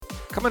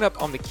Coming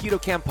up on the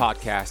Keto Camp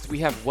podcast, we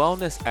have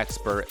wellness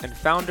expert and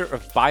founder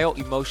of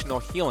bio-emotional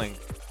healing,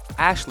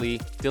 Ashleigh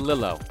Di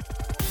Lello.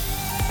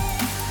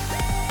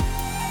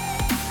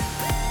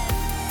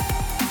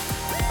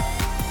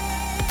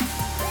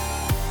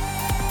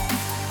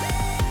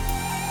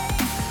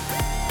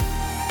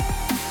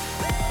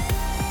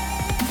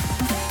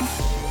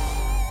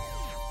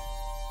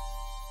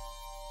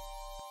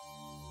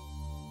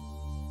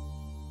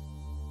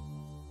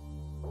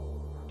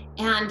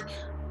 And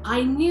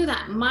I knew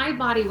that my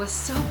body was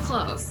so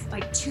close,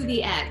 like to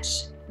the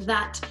edge,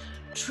 that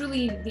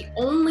truly the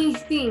only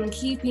thing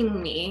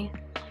keeping me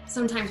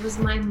sometimes was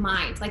my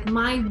mind, like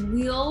my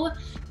will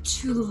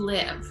to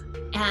live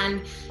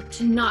and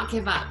to not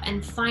give up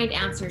and find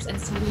answers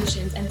and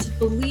solutions, and to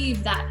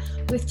believe that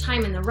with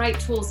time and the right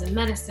tools and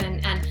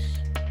medicine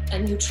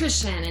and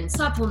nutrition and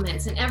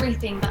supplements and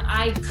everything, that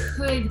I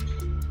could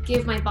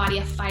give my body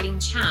a fighting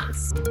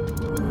chance.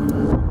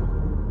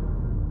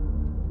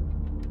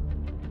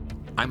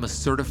 I'm a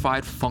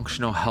certified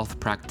functional health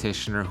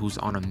practitioner who's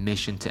on a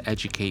mission to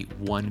educate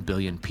 1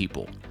 billion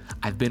people.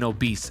 I've been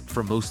obese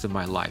for most of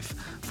my life.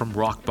 From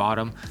rock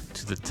bottom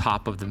to the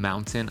top of the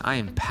mountain, I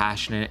am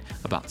passionate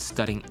about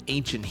studying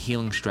ancient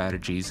healing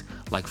strategies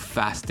like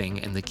fasting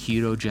and the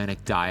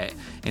ketogenic diet,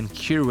 and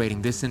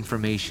curating this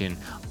information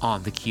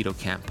on the Keto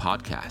Camp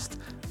podcast.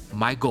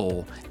 My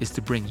goal is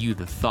to bring you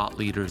the thought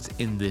leaders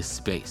in this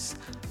space.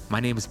 My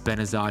name is Ben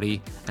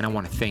Azadi, and I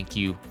want to thank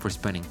you for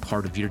spending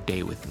part of your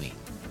day with me.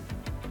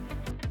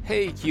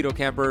 Hey Keto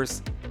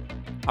Campers,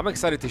 I'm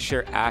excited to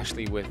share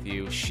Ashleigh with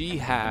you. She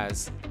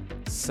has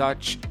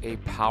such a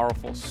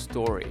powerful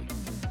story.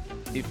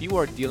 If you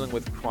are dealing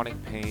with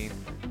chronic pain,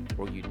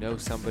 or you know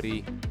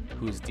somebody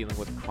who's dealing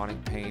with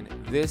chronic pain,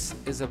 this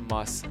is a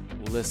must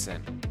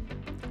listen.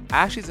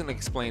 Ashleigh's going to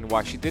explain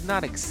why she did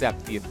not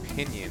accept the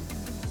opinion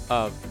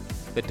of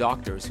the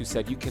doctors who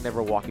said you can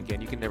never walk again,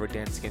 you can never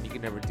dance again, you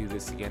can never do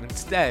this again.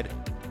 Instead,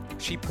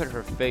 she put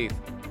her faith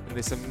in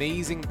this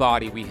amazing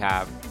body we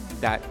have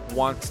that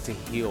wants to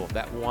heal,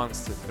 that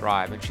wants to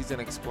thrive. And she's going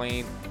to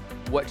explain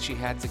what she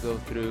had to go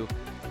through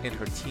in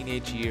her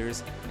teenage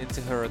years,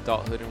 into her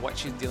adulthood, and what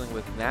she's dealing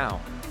with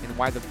now, and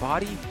why the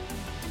body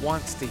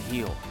wants to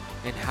heal,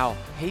 and how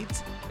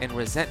hate and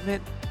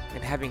resentment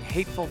and having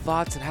hateful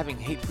thoughts and having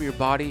hate for your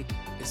body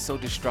is so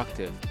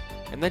destructive.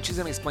 And then she's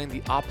going to explain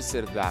the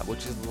opposite of that,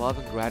 which is love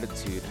and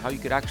gratitude, how you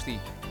could actually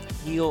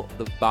heal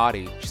the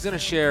body. She's going to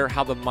share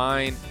how the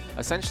mind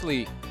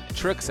essentially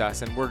tricks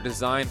us, and we're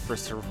designed for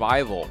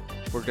survival.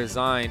 We're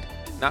designed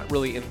not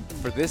really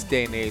for this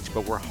day and age,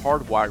 but we're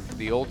hardwired for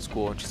the old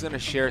school. And she's going to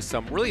share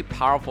some really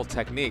powerful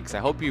techniques. I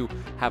hope you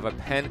have a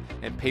pen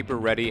and paper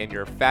ready and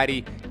your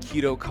fatty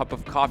keto cup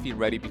of coffee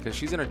ready, because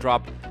she's going to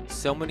drop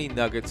so many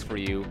nuggets for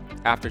you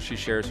after she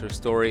shares her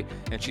story.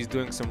 And she's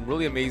doing some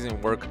really amazing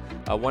work.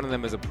 One of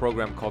them is a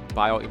program called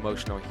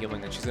bio-emotional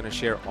healing, and she's going to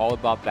share all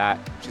about that.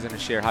 She's going to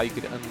share how you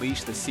could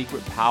unleash the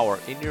secret power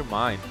in your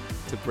mind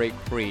to break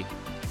free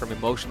from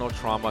emotional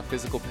trauma,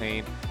 physical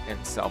pain,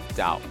 and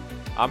self-doubt.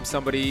 I'm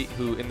somebody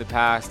who in the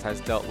past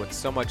has dealt with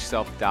so much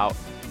self-doubt,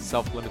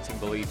 self-limiting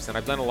beliefs, and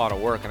I've done a lot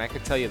of work, and I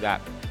can tell you that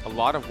a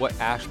lot of what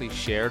Ashleigh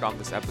shared on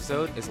this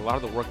episode is a lot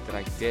of the work that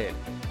I did.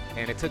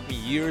 And it took me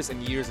years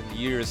and years and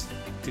years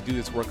to do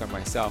this work on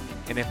myself.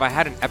 And if I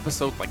had an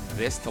episode like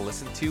this to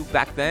listen to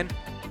back then,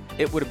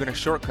 it would have been a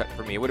shortcut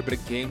for me. It would have been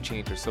a game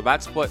changer. So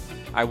that's what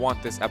I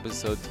want this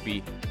episode to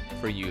be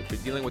for you. If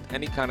you're dealing with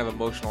any kind of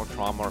emotional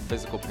trauma or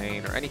physical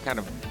pain or any kind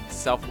of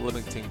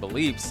self-limiting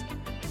beliefs,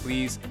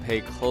 please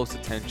pay close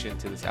attention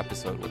to this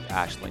episode with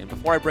Ashleigh. And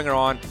before I bring her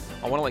on,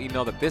 I want to let you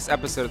know that this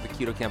episode of the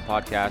Keto Camp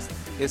podcast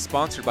is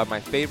sponsored by my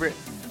favorite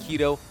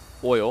keto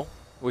oil,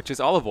 which is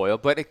olive oil,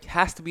 but it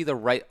has to be the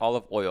right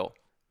olive oil.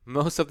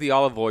 Most of the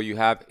olive oil you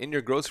have in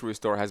your grocery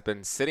store has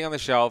been sitting on the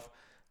shelf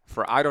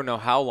for I don't know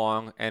how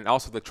long, and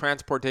also the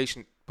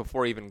transportation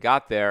before it even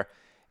got there.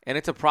 And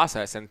it's a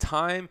process, and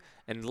time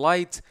and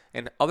light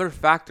and other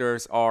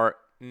factors are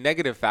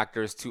negative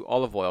factors to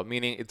olive oil,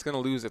 meaning it's going to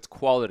lose its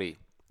quality.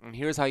 And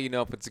here's how you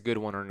know if it's a good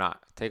one or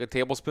not. Take a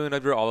tablespoon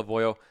of your olive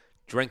oil,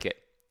 drink it.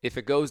 If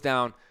it goes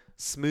down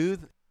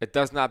smooth, it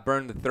does not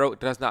burn the throat, it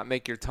does not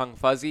make your tongue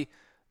fuzzy,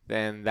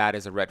 then that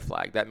is a red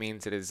flag. That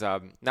means it is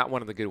not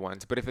one of the good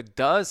ones. But if it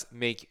does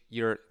make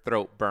your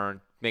throat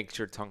burn, makes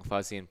your tongue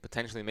fuzzy, and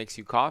potentially makes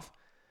you cough,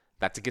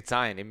 that's a good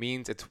sign. It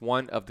means it's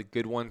one of the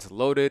good ones,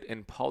 loaded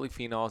in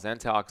polyphenols,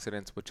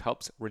 antioxidants, which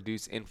helps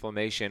reduce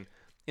inflammation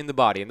in the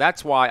body. And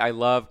that's why I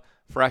love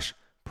Fresh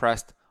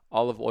Pressed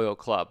Olive Oil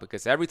Club,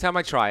 because every time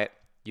I try it,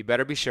 you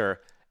better be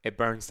sure it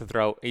burns the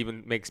throat,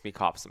 even makes me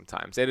cough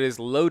sometimes. It is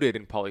loaded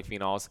in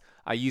polyphenols.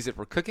 I use it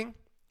for cooking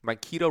my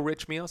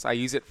keto-rich meals. I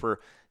use it for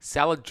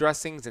salad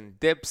dressings and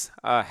dips.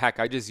 Heck,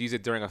 I just use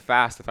it during a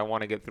fast if I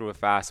want to get through a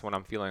fast when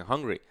I'm feeling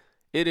hungry.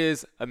 It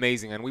is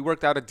amazing, and we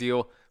worked out a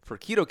deal for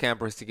keto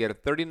campers to get a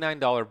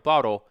 $39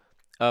 bottle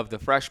of the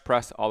Fresh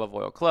Pressed Olive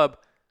Oil Club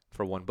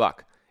for $1.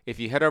 If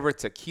you head over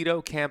to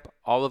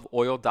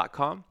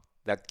ketocampoliveoil.com,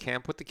 that's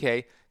camp with the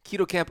K,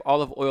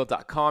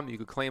 ketocampoliveoil.com, you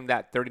could claim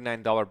that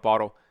 $39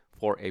 bottle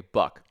for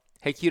 $1.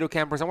 Hey, Keto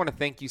Campers, I want to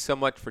thank you so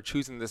much for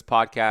choosing this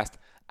podcast.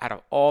 Out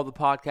of all the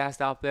podcasts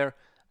out there,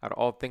 out of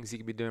all the things you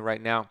can be doing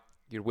right now,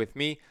 you're with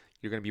me.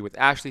 You're going to be with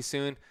Ashleigh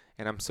soon,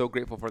 and I'm so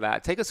grateful for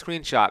that. Take a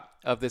screenshot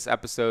of this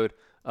episode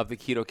of the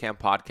Keto Camp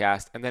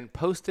podcast and then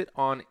post it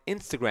on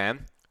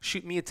Instagram.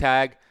 Shoot me a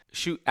tag.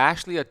 Shoot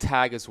Ashleigh a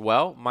tag as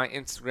well. My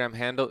Instagram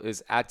handle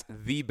is at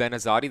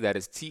 @thebenazadi. That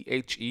is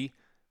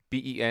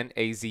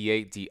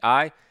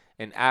TheBenazadi.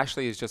 And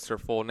Ashleigh is just her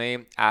full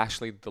name,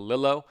 Ashleigh Di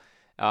Lello.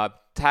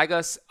 Tag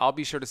us. I'll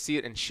be sure to see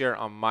it and share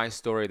on my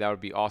story. That would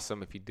be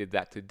awesome if you did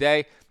that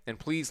today. And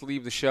please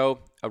leave the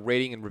show a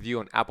rating and review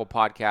on Apple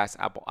Podcasts,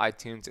 Apple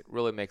iTunes. It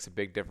really makes a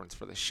big difference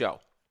for the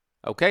show.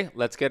 Okay,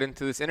 let's get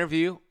into this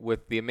interview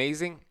with the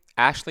amazing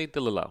Ashleigh Di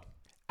Lello.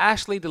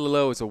 Ashleigh Di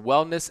Lello is a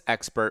wellness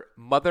expert,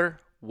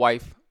 mother,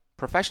 wife,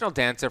 professional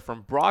dancer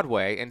from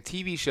Broadway and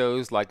TV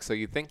shows like So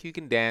You Think You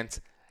Can Dance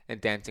and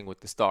Dancing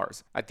with the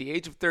Stars. At the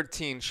age of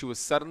 13, she was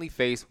suddenly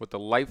faced with a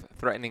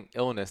life-threatening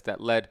illness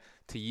that led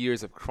to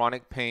years of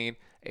chronic pain,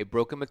 a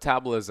broken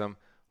metabolism,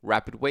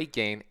 rapid weight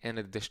gain, and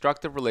a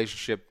destructive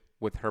relationship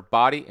with her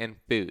body and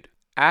food.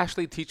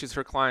 Ashleigh teaches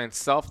her clients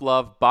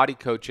self-love, body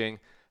coaching,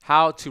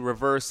 how to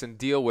reverse and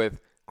deal with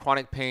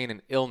chronic pain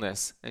and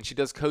illness, and she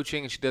does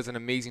coaching and she does an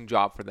amazing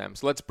job for them.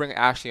 So let's bring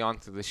Ashleigh on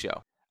to the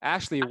show.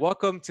 Ashleigh,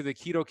 welcome to the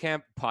Keto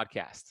Camp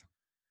podcast.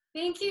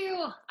 Thank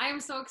you. I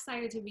am so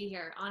excited to be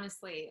here,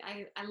 honestly.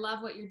 I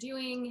love what you're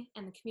doing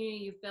and the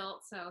community you've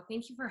built, so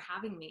thank you for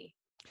having me.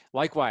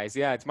 Likewise,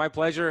 yeah, it's my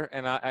pleasure,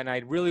 and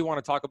I really want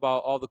to talk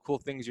about all the cool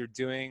things you're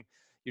doing.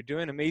 You're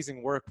doing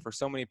amazing work for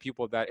so many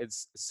people that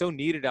it's so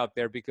needed out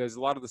there, because a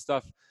lot of the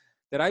stuff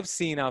that I've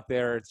seen out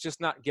there, it's just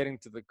not getting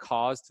to the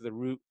cause, to the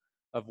root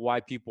of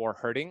why people are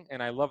hurting,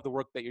 and I love the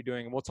work that you're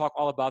doing, and we'll talk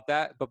all about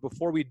that. But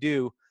before we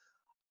do,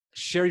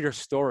 share your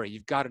story.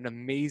 You've got an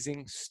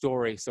amazing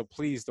story, so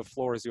please, the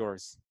floor is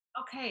yours.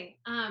 Okay.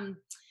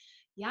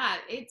 Yeah,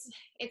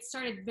 it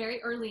started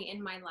very early in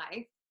my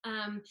life.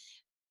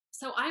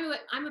 So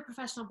I'm a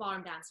professional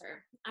ballroom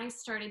dancer. I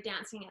started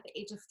dancing at the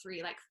age of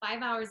 3, like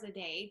 5 hours a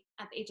day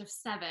at the age of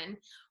 7,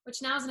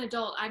 which now as an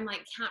adult, I'm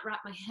like, can't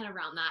wrap my head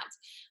around that.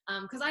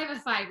 Cause I have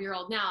a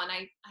 5-year-old now, and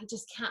I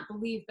just can't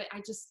believe, but I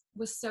just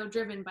was so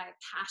driven by a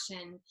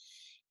passion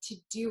to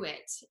do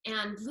it.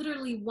 And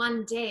literally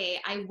one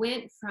day I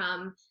went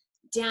from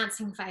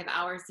dancing 5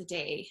 hours a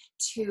day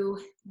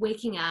to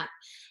waking up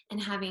and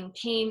having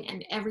pain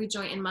in every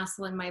joint and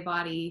muscle in my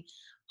body,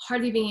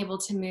 hardly being able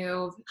to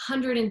move,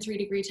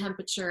 103-degree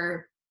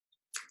temperature,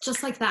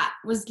 just like that.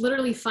 Was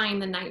literally fine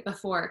the night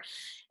before.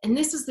 And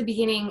this was the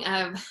beginning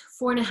of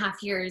 4.5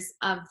 years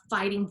of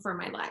fighting for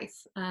my life,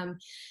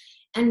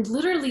 and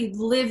literally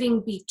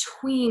living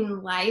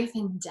between life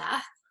and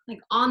death, like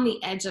on the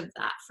edge of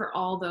that for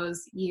all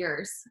those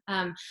years.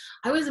 I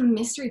was a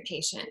mystery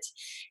patient,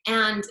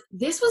 and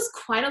this was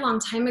quite a long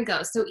time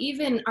ago. So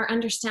even our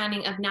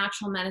understanding of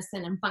natural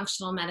medicine and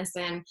functional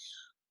medicine,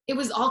 it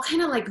was all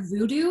kind of like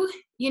voodoo,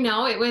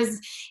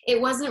 it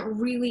wasn't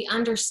really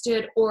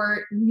understood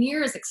or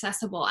near as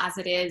accessible as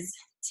it is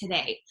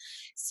today.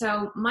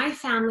 So my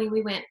family,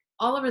 we went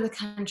all over the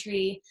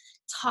country,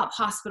 top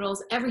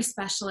hospitals, every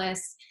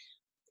specialist,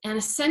 and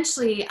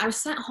essentially I was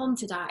sent home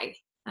to die.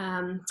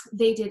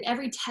 They did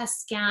every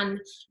test scan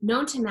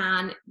known to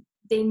man.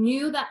 They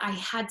knew that I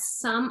had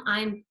some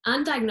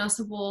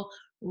undiagnosable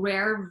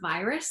rare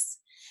virus,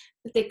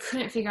 but they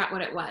couldn't figure out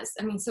what it was.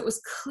 I mean, so it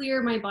was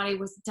clear my body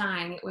was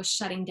dying, it was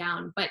shutting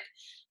down, but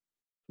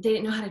they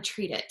didn't know how to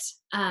treat it.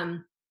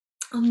 I'll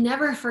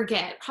never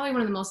forget, probably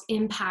one of the most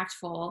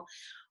impactful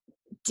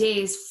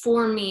days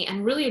for me,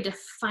 and really a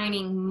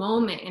defining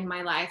moment in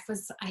my life,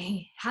 was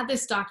I had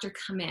this doctor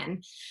come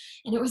in,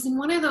 and it was in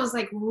one of those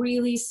like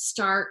really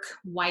stark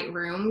white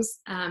rooms,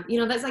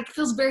 that's like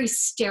feels very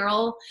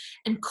sterile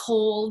and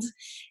cold.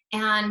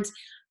 And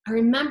I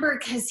remember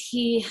because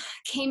he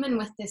came in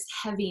with this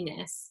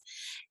heaviness,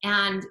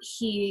 and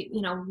he,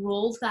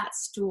 rolled that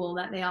stool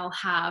that they all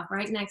have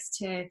right next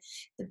to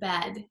the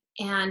bed.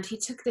 And he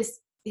took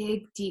this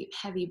big, deep,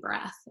 heavy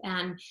breath,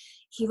 and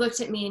he looked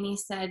at me and he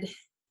said,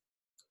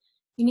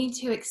 "You need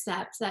to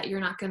accept that you're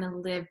not going to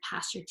live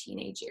past your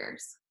teenage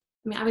years."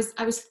 I mean,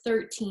 I was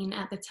 13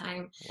 at the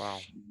time. Wow.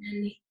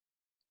 And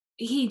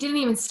he didn't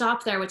even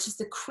stop there, which is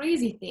the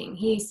crazy thing.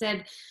 He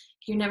said,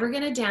 "You're never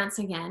going to dance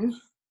again.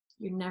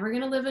 You're never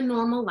going to live a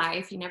normal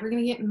life. You're never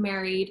going to get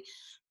married.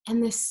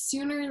 And the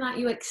sooner that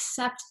you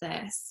accept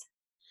this,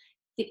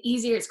 the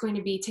easier it's going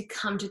to be to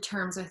come to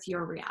terms with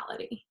your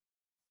reality."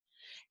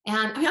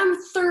 And I mean, I'm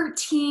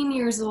 13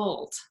 years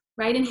old,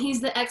 right? And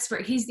he's the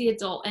expert, he's the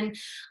adult, and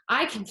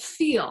I can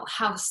feel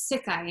how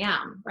sick I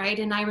am, right?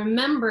 And I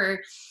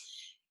remember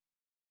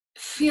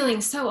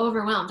feeling so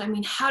overwhelmed. I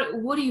mean,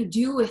 what do you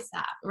do with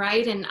that,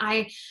 right? And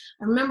I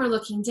remember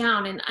looking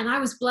down, and I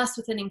was blessed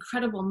with an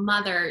incredible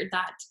mother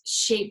that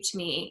shaped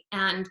me.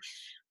 And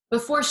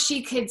before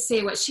she could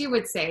say what she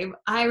would say,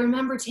 I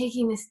remember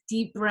taking this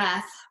deep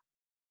breath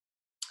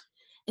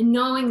and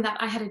knowing that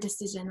I had a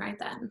decision right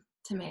then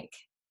to make,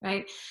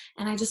 right?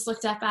 And I just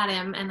looked up at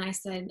him and I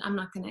said, "I'm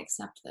not going to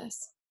accept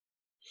this."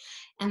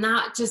 And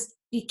that just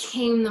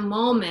became the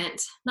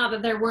moment. Not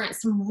that there weren't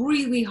some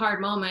really hard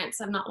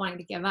moments of not wanting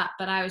to give up,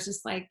 but I was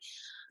just like,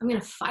 I'm going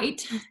to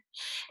fight.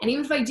 And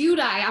even if I do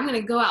die, I'm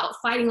going to go out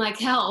fighting like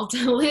hell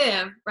to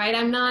live, right?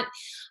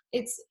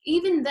 It's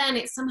even then,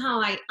 it's somehow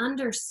I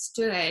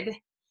understood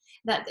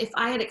that if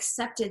I had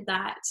accepted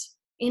that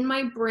in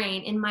my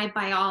brain, in my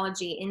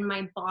biology, in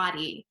my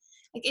body,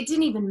 like it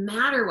didn't even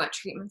matter what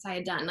treatments I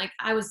had done. Like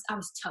I was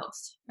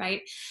toast,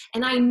 right?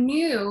 And I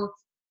knew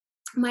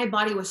my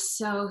body was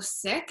so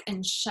sick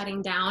and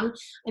shutting down.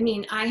 I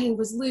mean, I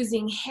was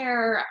losing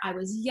hair. I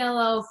was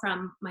yellow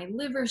from my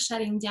liver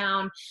shutting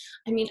down.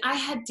 I mean, I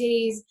had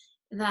days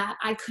that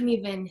I couldn't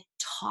even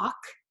talk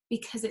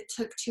because it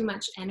took too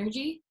much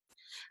energy,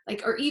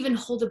 like, or even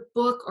hold a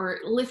book or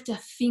lift a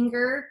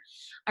finger.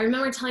 I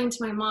remember telling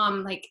to my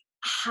mom, like,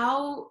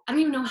 I don't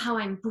even know how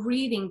I'm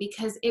breathing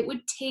because it would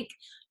take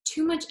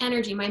too much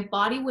energy. My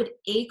body would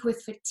ache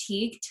with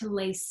fatigue to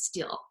lay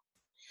still.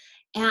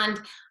 And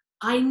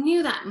I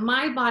knew that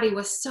my body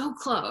was so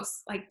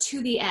close, like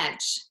to the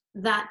edge,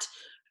 that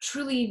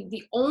truly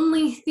the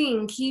only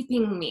thing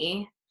keeping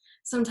me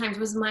sometimes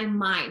was my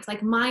mind,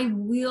 like my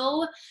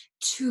will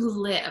to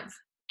live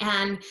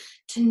and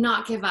to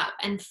not give up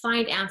and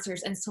find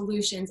answers and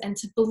solutions, and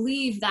to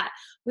believe that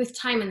with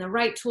time and the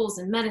right tools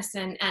and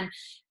medicine and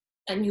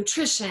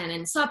nutrition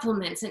and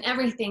supplements and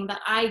everything, that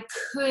I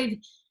could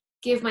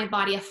give my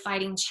body a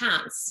fighting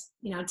chance,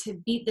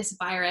 to beat this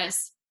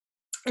virus.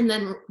 And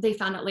then they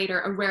found out later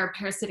a rare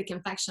parasitic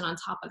infection on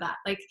top of that.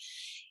 Like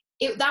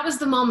that was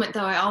the moment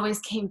though I always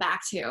came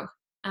back to,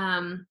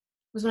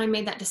 was when I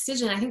made that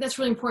decision. I think that's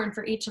really important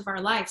for each of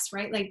our lives,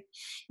 right? Like,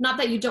 not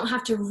that you don't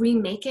have to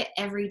remake it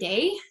every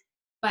day,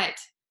 but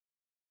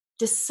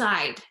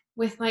decide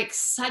with like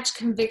such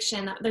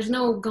conviction that there's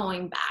no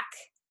going back,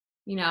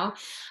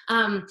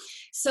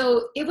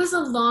 So it was a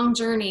long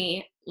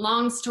journey.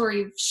 Long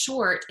story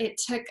short, it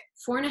took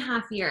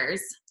 4.5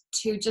 years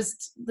to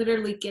just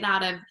literally get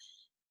out of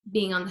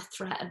being on the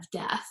threat of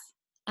death.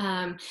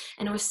 And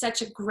it was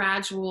such a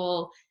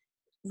gradual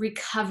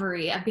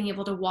recovery of being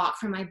able to walk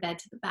from my bed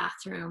to the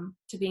bathroom,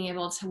 to being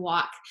able to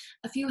walk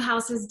a few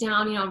houses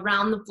down,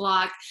 around the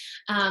block.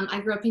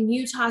 I grew up in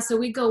Utah, so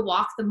we go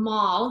walk the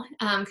mall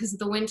because of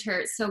the winter,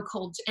 it's so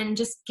cold, and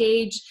just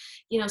gauge,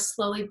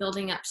 slowly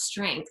building up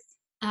strength.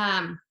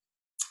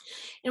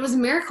 It was a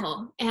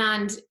miracle,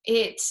 and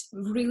it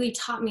really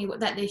taught me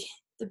that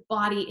the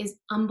body is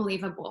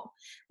unbelievable,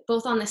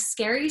 both on the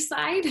scary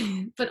side,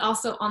 but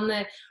also on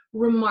the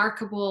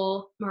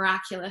remarkable,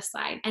 miraculous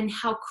side, and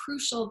how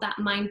crucial that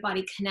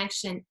mind-body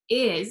connection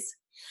is,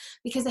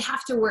 because they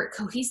have to work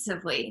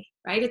cohesively,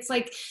 right? It's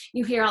like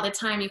you hear all the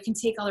time, you can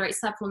take all the right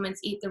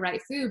supplements, eat the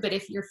right food, but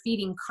if you're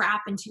feeding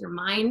crap into your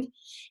mind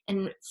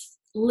and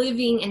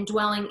living and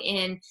dwelling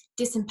in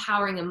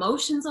disempowering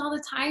emotions all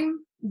the time,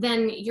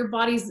 then your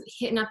body's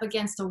hitting up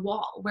against a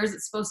wall. Where's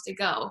it supposed to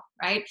go,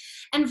 right?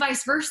 And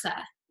vice versa.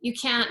 You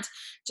can't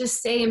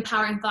just say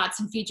empowering thoughts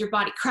and feed your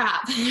body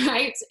crap,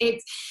 right?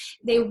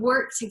 They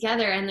work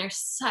together, and there's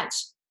such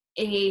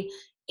a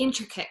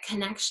intricate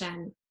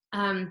connection.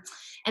 And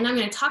I'm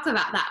going to talk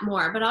about that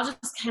more, but I'll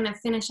just kind of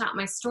finish out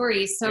my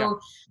story. So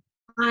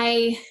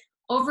I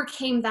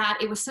overcame that.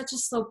 It was such a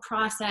slow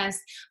process.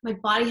 My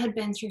body had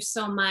been through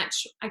so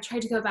much. I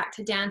tried to go back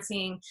to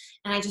dancing,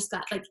 and I just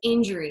got like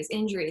injuries,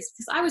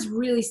 because I was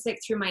really sick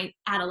through my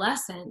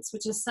adolescence,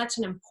 which is such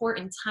an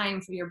important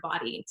time for your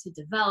body to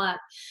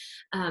develop,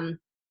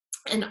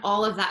 and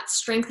all of that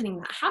strengthening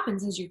that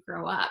happens as you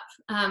grow up.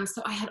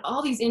 So I had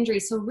all these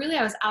injuries. So really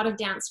I was out of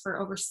dance for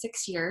over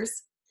 6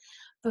 years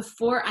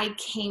before I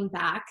came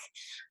back.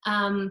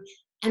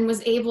 And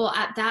was able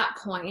at that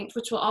point,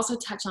 which we'll also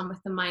touch on with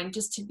the mind,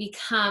 just to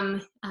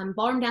become,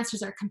 ballroom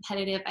dancers are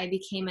competitive. I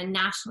became a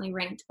nationally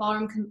ranked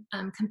ballroom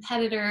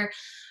competitor,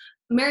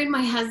 married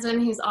my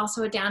husband, who's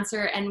also a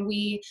dancer, and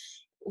we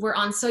were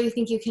on So You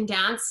Think You Can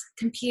Dance,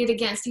 competed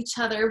against each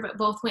other, but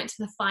both went to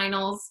the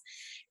finals.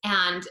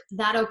 And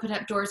that opened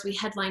up doors. We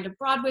headlined a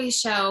Broadway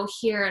show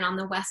here and on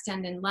the West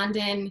End in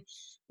London.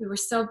 We were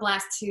so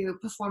blessed to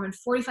perform in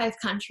 45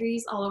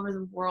 countries all over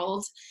the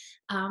world,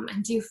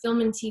 and do film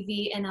and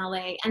TV in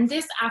LA. And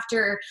this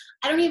after,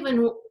 I don't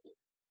even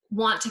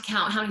want to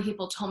count how many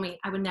people told me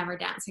I would never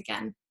dance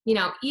again.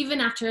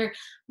 Even after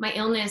my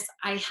illness,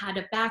 I had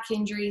a back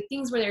injury,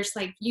 things where there's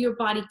like, your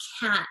body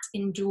can't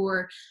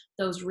endure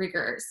those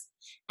rigors.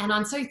 And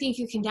on So You Think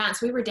You Can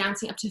Dance, we were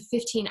dancing up to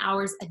 15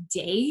 hours a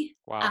day.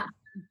 Wow. At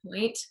one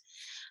point.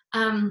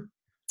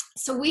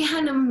 So we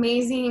had an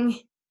amazing,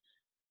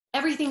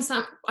 everything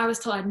I was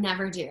told I'd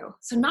never do.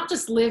 So not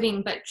just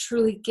living, but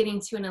truly getting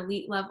to an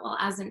elite level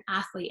as an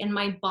athlete, and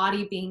my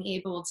body being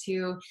able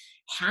to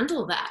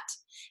handle that,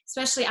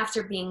 especially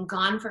after being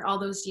gone for all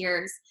those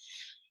years.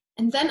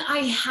 And then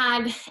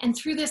and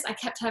through this, I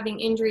kept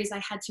having injuries.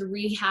 I had to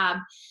rehab.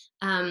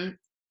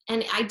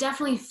 And I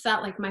definitely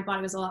felt like my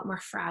body was a lot more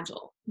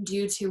fragile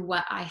due to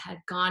what I had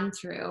gone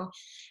through.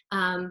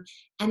 And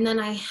then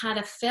I had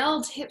a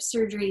failed hip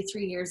surgery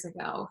 3 years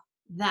ago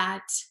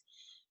that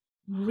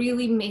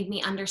really made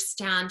me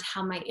understand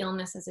how my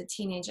illness as a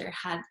teenager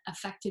had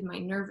affected my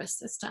nervous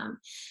system.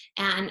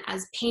 And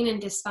as pain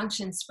and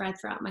dysfunction spread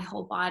throughout my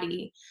whole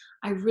body,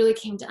 I really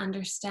came to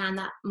understand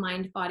that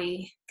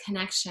mind-body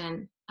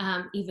connection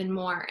even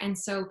more. And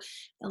so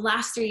the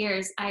last 3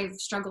 years, I've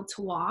struggled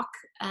to walk,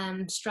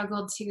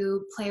 struggled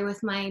to play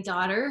with my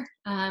daughter,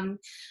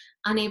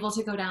 unable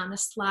to go down a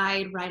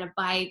slide, ride a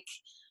bike,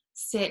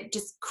 sit,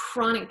 just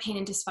chronic pain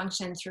and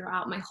dysfunction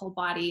throughout my whole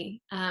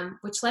body,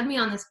 which led me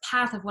on this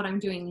path of what I'm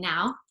doing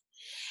now.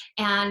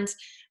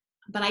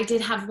 But I did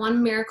have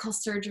one miracle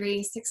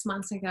surgery 6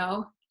 months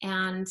ago,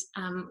 and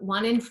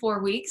one in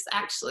 4 weeks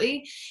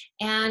actually.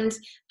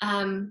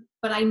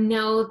 But I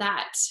know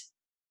that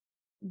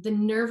the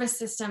nervous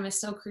system is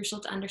so crucial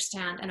to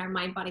understand, and our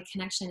mind-body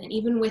connection. And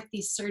even with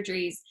these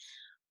surgeries,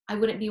 I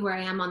wouldn't be where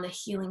I am on the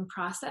healing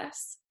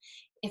process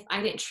if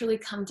I didn't truly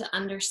come to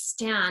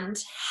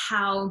understand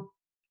how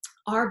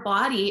our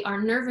body,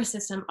 our nervous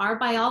system, our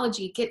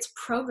biology gets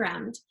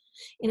programmed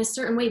in a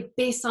certain way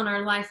based on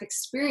our life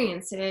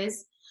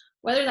experiences,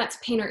 whether that's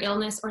pain or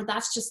illness, or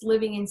that's just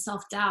living in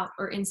self-doubt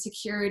or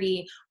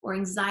insecurity or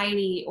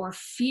anxiety or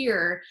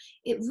fear.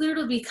 It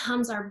literally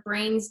becomes our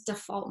brain's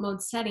default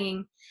mode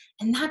setting.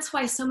 And that's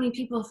why so many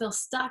people feel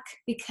stuck,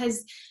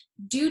 because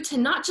due to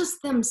not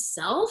just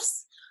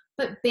themselves,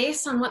 but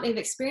based on what they've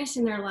experienced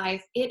in their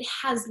life, it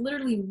has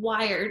literally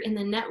wired in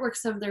the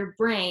networks of their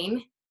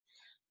brain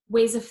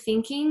ways of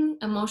thinking,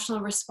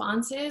 emotional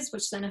responses,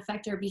 which then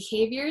affect our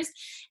behaviors.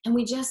 And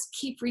we just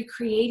keep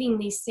recreating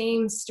these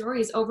same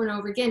stories over and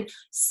over again,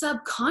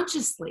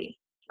 subconsciously,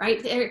 right?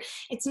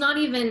 It's not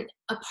even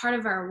a part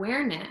of our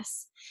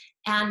awareness.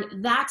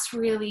 And that's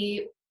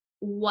really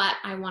what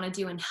I want to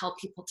do and help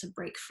people to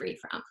break free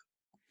from.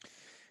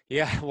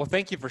 Yeah, well,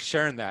 thank you for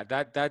sharing that.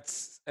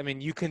 That's, I mean,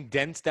 you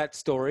condensed that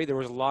story. There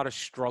was a lot of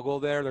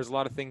struggle there. There's a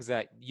lot of things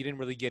that you didn't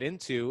really get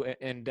into,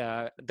 and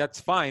that's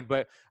fine.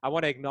 But I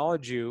want to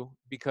acknowledge you,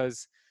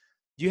 because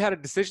you had a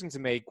decision to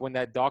make when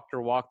that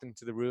doctor walked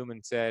into the room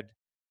and said,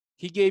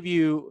 he gave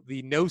you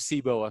the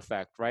nocebo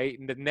effect, right?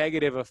 And the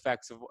negative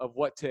effects of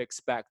what to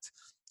expect,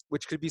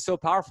 which could be so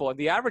powerful. And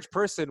the average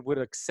person would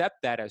accept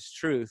that as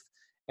truth,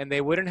 and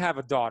they wouldn't have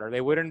a daughter. They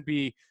wouldn't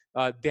be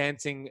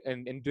dancing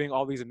and doing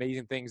all these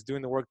amazing things,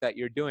 doing the work that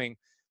you're doing.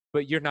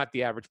 But you're not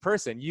the average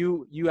person.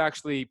 You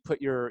actually put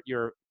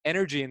your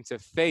energy into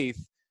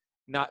faith,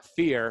 not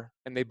fear,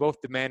 and they both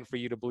demand for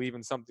you to believe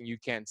in something you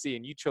can't see.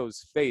 And you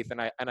chose faith,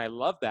 and I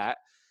love that.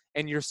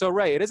 And you're so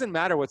right. It doesn't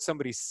matter what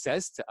somebody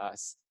says to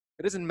us.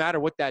 It doesn't matter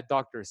what that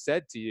doctor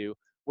said to you.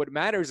 What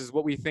matters is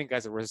what we think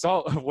as a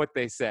result of what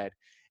they said.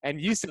 And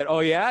you said,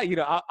 oh yeah,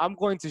 I'm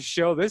going to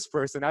show this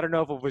person. I don't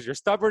know if it was your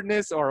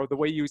stubbornness or the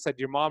way you said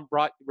your mom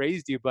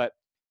raised you, but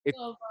it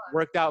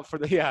worked out for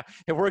it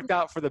worked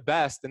out for the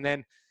best. And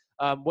then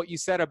what you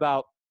said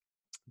about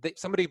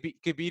somebody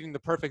could be eating the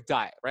perfect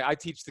diet, right? I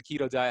teach the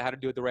keto diet, how to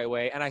do it the right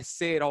way. And I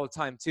say it all the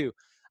time too.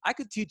 I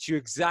could teach you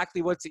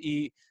exactly what to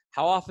eat,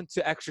 how often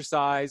to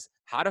exercise,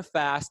 how to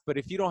fast. But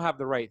if you don't have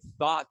the right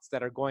thoughts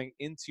that are going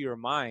into your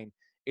mind,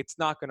 it's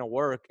not going to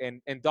work.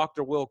 And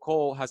Dr. Will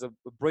Cole has a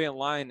brilliant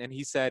line, and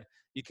he said,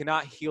 you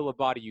cannot heal a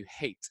body you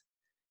hate.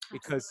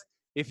 Because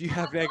if you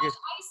have negative...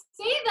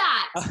 I say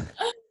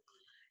that.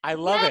 I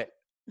love it.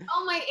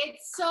 Oh my,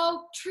 it's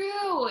so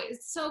true.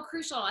 It's so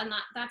crucial. And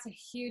that's a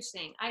huge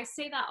thing. I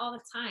say that all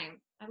the time.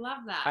 I love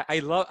that. I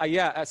love,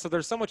 yeah. So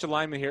there's so much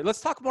alignment here.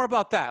 Let's talk more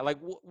about that. Like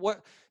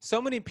what,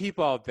 so many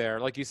people out there,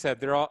 like you said,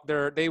 they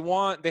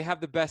have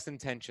the best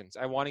intentions.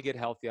 I want to get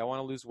healthy. I want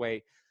to lose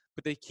weight,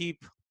 but they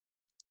keep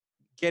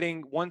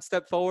getting one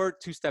step forward,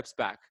 2 steps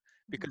back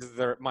because of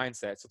their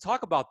mindset. So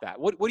talk about that.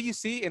 What do you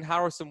see, and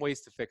how are some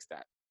ways to fix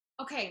that?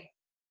 Okay.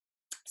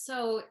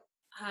 So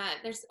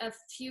there's a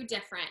few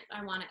different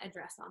I want to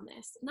address on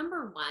this.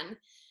 Number one,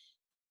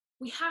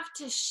 we have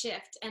to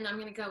shift, and I'm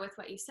going to go with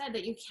what you said,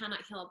 that you cannot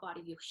heal a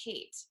body you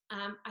hate.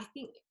 I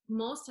think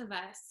most of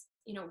us,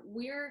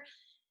 we're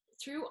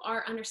through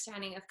our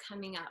understanding of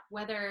coming up,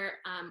 whether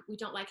we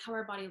don't like how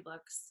our body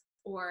looks,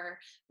 or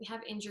we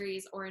have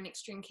injuries, or in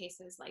extreme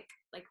cases like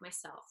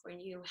myself, when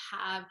you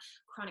have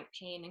chronic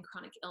pain and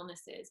chronic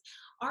illnesses,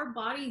 our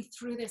body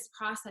through this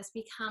process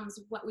becomes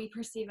what we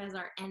perceive as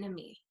our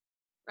enemy.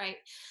 Right?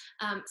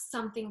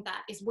 Something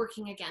that is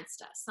working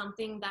against us,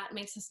 something that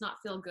makes us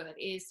not feel good,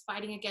 is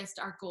fighting against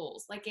our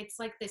goals. Like it's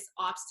like this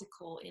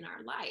obstacle in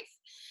our life,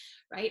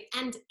 right?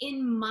 And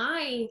in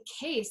my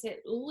case,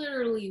 it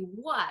literally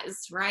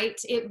was, right?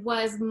 It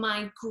was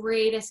my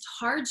greatest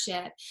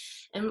hardship.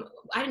 And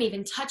I didn't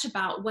even touch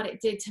about what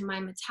it did to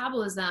my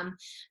metabolism,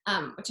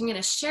 which I'm going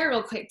to share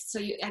real quick so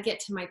I get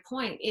to my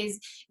point, is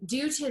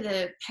due to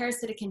the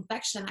parasitic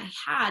infection I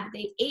had,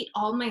 they ate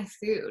all my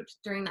food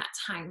during that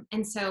time.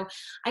 And so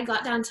I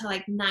got down to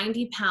like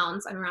 90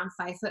 pounds. I'm around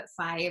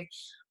 5'5".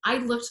 I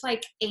looked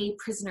like a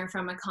prisoner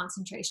from a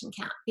concentration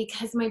camp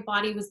because my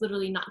body was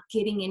literally not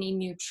getting any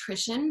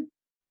nutrition.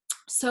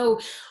 So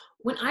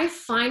when I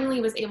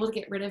finally was able to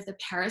get rid of the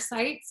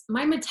parasites,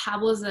 my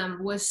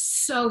metabolism was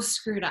so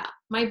screwed up.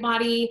 My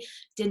body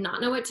did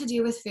not know what to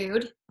do with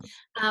food.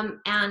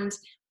 And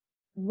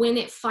when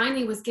it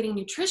finally was getting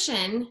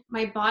nutrition,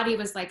 my body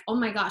was like, oh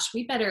my gosh,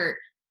 we better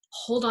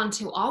hold on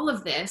to all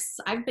of this.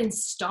 I've been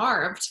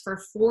starved for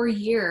 4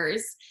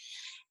 years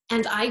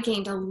and I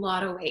gained a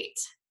lot of weight.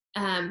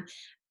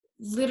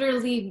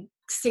 Literally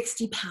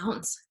 60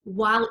 pounds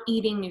while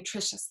eating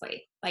nutritiously,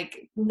 like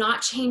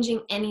not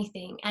changing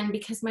anything. And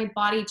because my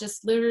body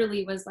just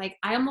literally was like,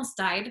 I almost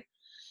died.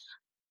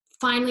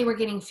 Finally, we're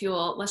getting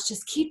fuel. Let's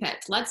just keep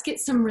it. Let's get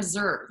some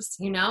reserves,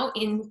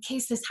 in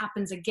case this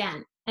happens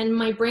again. And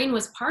my brain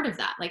was part of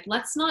that. Like,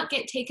 let's not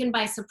get taken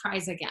by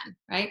surprise again,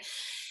 right?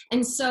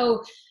 And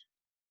so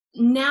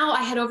now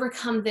I had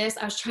overcome this.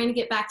 I was trying to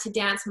get back to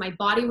dance. My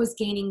body was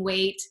gaining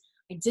weight.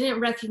 I didn't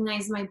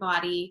recognize my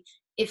body.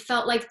 It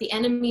felt like the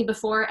enemy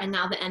before, and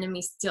now the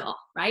enemy still,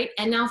 right?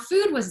 And now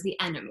food was the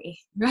enemy,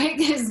 right?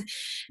 Because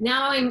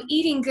now I'm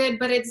eating good,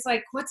 but it's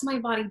like, what's my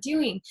body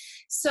doing?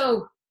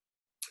 So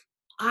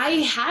I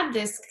had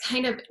this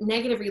kind of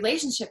negative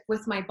relationship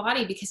with my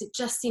body because it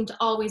just seemed to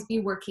always be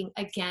working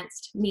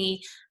against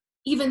me,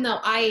 even though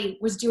I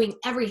was doing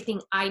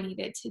everything I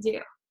needed to do,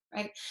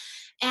 right?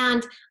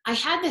 And I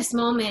had this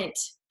moment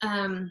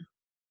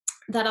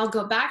that I'll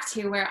go back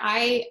to where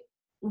I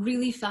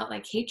really felt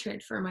like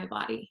hatred for my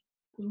body.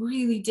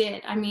 Really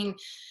did. I mean,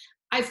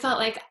 I felt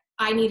like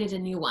I needed a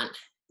new one.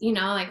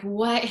 Like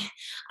what,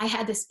 I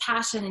had this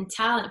passion and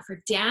talent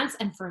for dance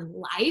and for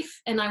life.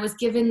 And I was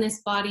given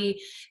this body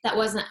that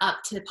wasn't up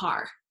to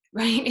par,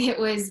 right? It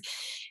was,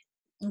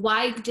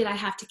 why did I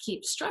have to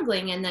keep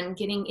struggling and then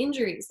getting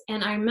injuries?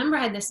 And I remember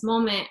I had this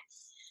moment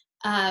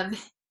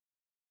of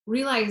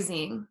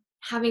realizing,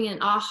 having an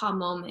aha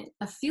moment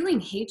of feeling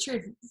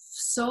hatred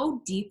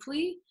so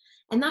deeply.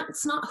 And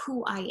that's not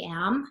who I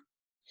am.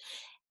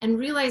 And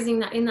realizing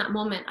that in that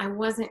moment, I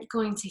wasn't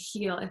going to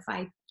heal if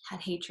I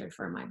had hatred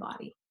for my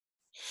body.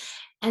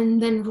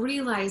 And then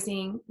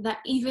realizing that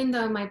even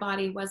though my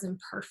body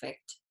wasn't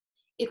perfect,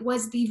 it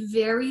was the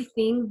very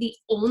thing, the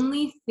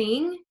only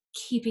thing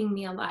keeping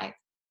me alive.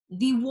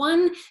 The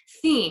one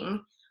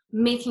thing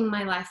making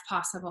my life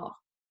possible.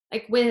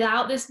 Like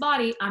without this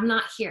body, I'm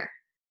not here,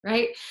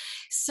 right?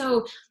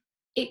 So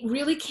it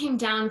really came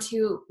down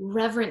to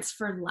reverence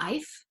for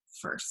life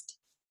first,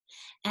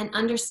 and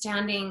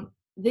understanding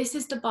this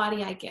is the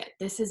body I get.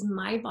 This is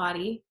my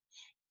body,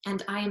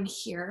 and I am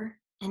here,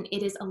 and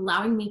it is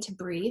allowing me to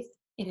breathe.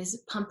 It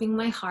is pumping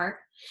my heart.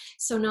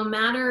 So no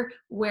matter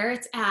where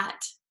it's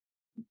at,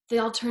 the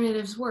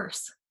alternative's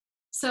worse.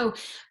 So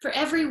for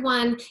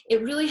everyone,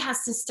 it really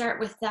has to start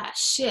with that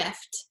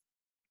shift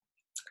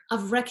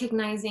of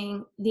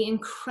recognizing the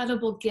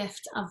incredible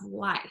gift of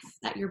life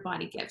that your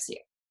body gives you,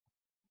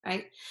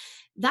 right?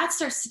 That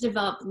starts to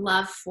develop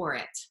love for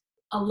it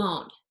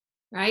alone,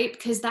 right?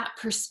 Because that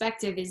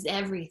perspective is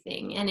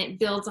everything, and it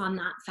builds on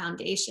that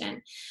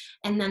foundation.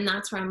 And then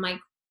that's where I'm like,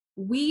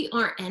 we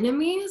aren't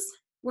enemies,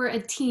 we're a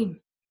team.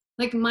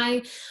 Like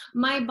my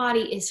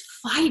body is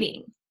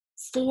fighting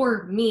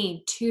for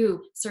me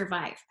to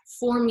survive,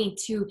 for me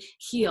to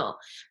heal.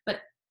 But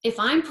if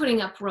I'm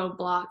putting up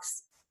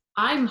roadblocks,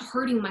 I'm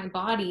hurting my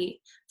body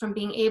from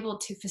being able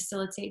to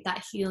facilitate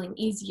that healing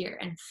easier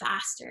and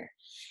faster.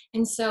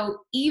 And so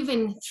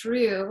even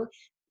through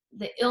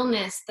the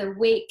illness, the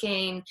weight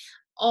gain,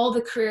 all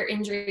the career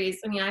injuries,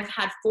 I mean, I've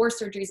had 4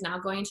 surgeries now,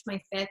 going into my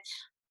 5th,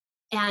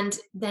 and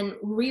then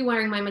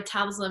rewiring my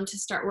metabolism to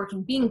start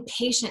working, being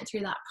patient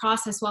through that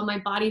process while my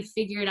body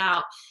figured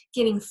out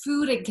getting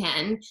food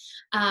again,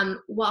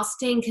 while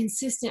staying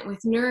consistent with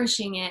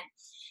nourishing it.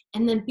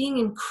 And then being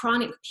in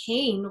chronic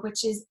pain,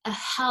 which is a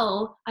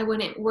hell I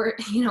wouldn't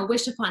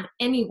wish upon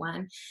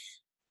anyone.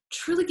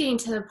 Truly getting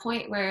to the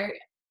point where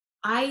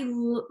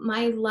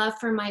my love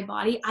for my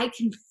body, I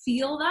can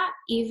feel that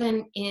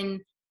even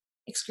in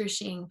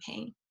excruciating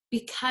pain,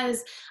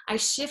 because I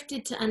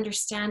shifted to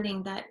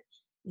understanding that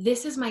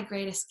this is my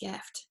greatest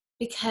gift,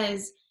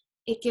 because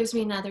it gives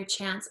me another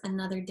chance,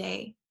 another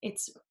day.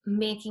 It's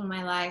making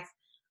my life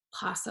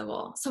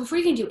possible. So if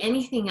we can do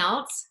anything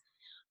else,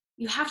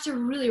 you have to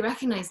really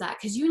recognize that,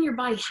 because you and your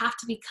body have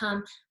to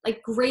become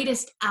like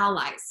greatest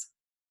allies.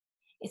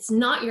 It's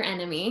not your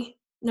enemy,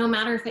 no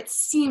matter if it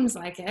seems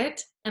like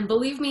it. And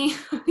believe me,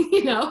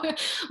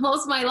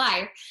 most of my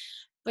life,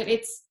 but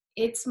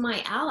it's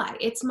my ally.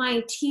 It's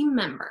my team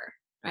member,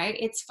 right?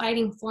 It's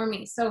fighting for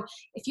me. So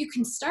if you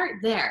can start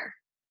there,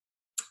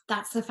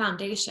 that's the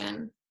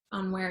foundation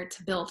on where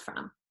to build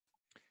from.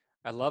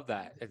 I love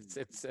that.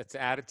 It's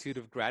attitude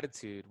of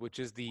gratitude, which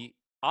is the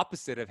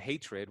opposite of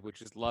hatred,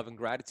 which is love and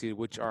gratitude,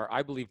 which are,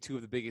 I believe, 2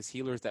 of the biggest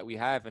healers that we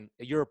have. And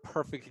you're a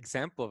perfect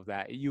example of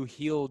that. You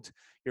healed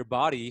your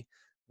body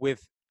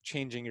with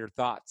changing your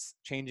thoughts,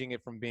 changing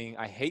it from being,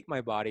 I hate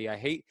my body, I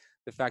hate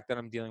the fact that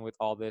I'm dealing with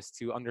all this,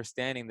 to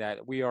understanding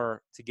that we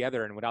are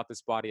together, and without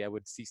this body, I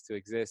would cease to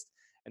exist.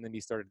 And then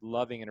you started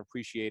loving and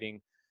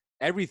appreciating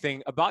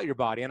everything about your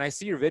body. And I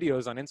see your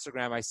videos on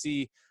Instagram. I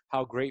see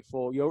how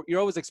grateful you're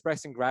always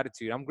expressing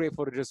gratitude. I'm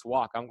grateful to just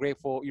walk. I'm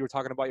grateful. You were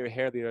talking about your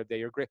hair the other day.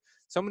 You're great.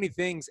 So many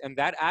things. And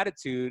that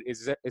attitude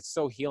it's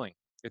so healing.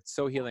 It's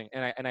so healing.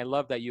 And I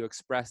love that you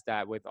express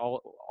that with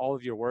all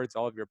of your words,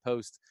 all of your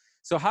posts.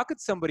 So how could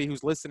somebody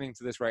who's listening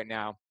to this right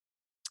now,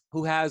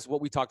 who has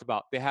what we talked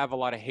about, they have a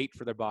lot of hate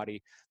for their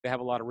body, they have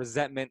a lot of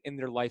resentment in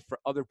their life for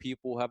other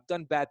people who have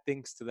done bad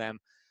things to them,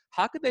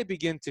 how could they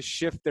begin to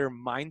shift their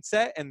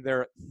mindset and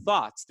their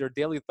thoughts, their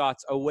daily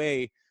thoughts,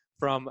 away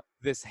from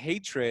this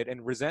hatred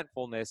and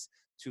resentfulness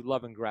to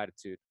love and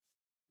gratitude?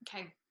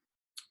 Okay.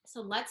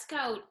 So let's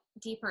go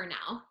deeper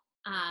now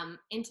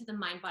into the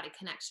mind-body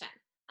connection.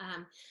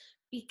 Um,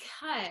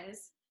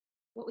 because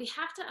what we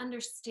have to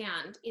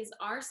understand is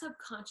our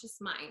subconscious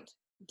mind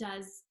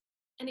does,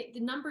 and the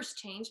numbers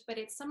change, but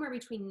it's somewhere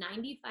between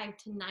 95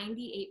 to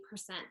 98%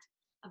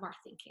 of our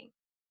thinking.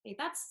 Okay,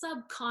 that's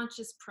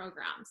subconscious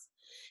programs.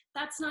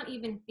 That's not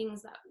even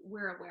things that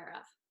we're aware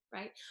of,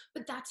 right?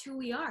 But that's who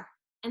we are.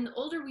 And the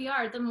older we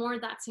are, the more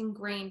that's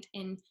ingrained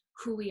in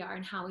who we are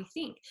and how we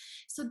think.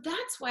 So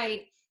that's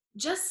why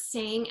just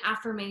saying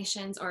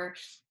affirmations or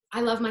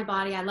I love my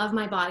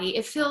body,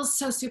 it feels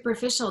so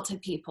superficial to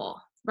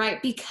people,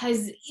 right?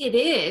 Because it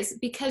is,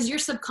 because your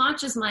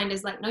subconscious mind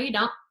is like, no, you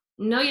don't.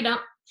 No, you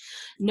don't.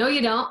 No,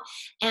 you don't.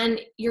 And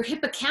your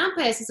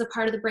hippocampus is a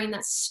part of the brain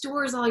that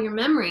stores all your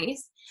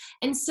memories.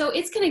 And so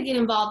it's going to get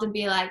involved and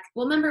be like,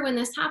 well, remember when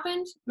this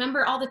happened?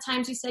 Remember all the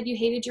times you said you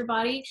hated your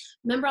body?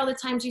 Remember all the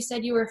times you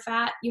said you were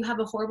fat, you have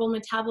a horrible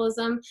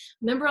metabolism?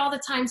 Remember all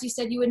the times you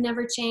said you would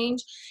never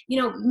change?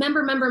 You know,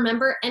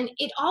 remember. And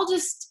it all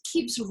just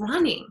keeps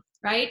running,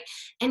 right?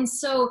 And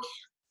so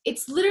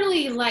it's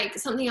literally like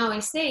something I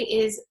always say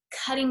is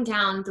cutting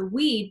down the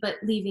weed, but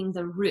leaving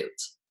the root.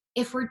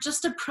 If we're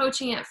just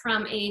approaching it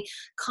from a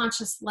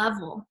conscious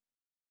level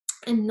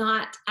and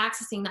not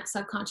accessing that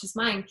subconscious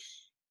mind,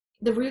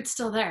 the root's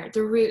still there.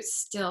 The root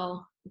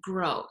still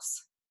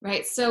grows,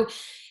 right? So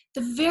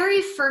the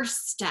very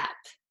first step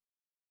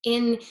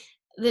in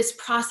this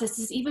process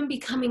is even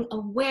becoming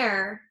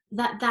aware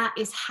that that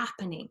is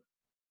happening,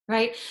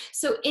 right?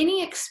 So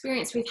any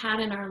experience we've had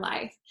in our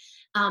life,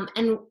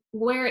 and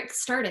where it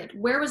started,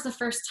 where was the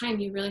first time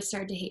you really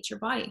started to hate your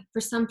body?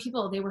 For some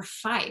people, they were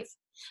 5.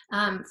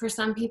 For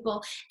some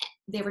people,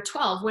 they were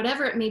 12,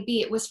 whatever it may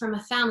be. It was from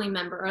a family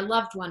member or a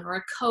loved one or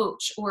a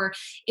coach, or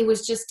it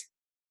was just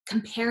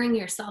comparing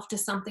yourself to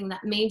something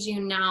that made you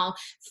now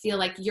feel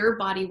like your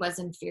body was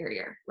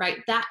inferior, right?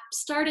 That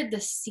started the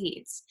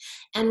seeds.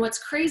 And what's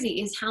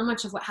crazy is how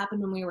much of what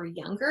happened when we were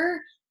younger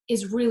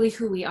is really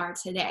who we are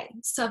today,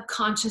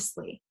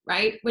 subconsciously,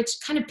 right? Which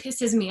kind of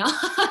pisses me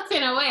off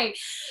in a way,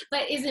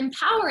 but is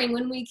empowering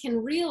when we can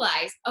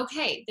realize,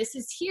 okay, this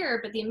is here,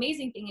 but the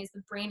amazing thing is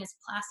the brain is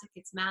plastic,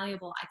 it's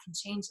malleable, I can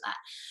change that.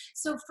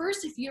 So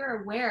first, if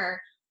you're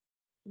aware,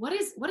 what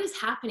is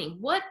happening?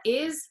 What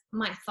is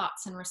my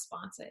thoughts and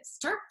responses?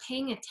 Start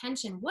paying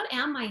attention. What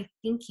am I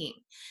thinking?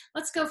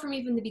 Let's go from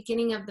even the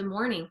beginning of the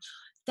morning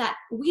that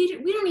we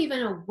don't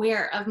even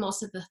aware of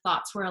most of the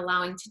thoughts we're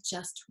allowing to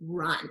just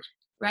run,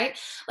 right?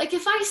 Like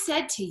if I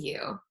said to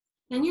you,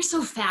 man, you're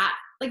so fat,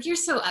 like you're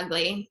so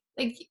ugly,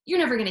 like you're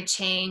never going to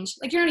change,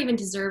 like you're not even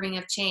deserving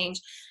of change,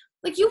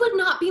 like you would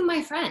not be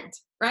my friend,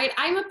 right?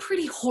 I'm a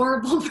pretty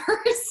horrible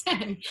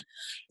person.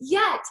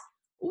 Yet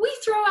we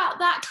throw out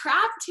that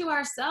crap to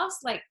ourselves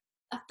like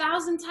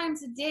 1,000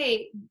 times a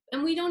day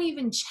and we don't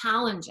even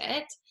challenge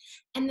it.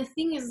 And the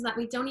thing is that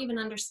we don't even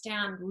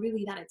understand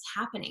really that it's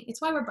happening.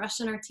 It's why we're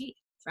brushing our teeth,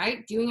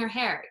 right? Doing our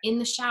hair, in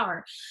the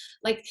shower.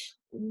 Like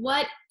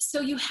so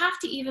you have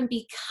to even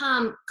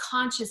become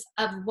conscious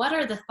of what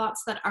are the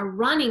thoughts that are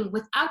running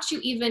without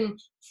you even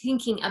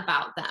thinking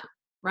about them,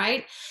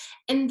 right?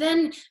 And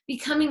then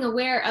becoming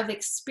aware of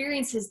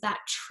experiences that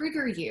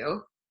trigger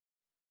you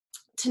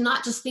to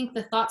not just think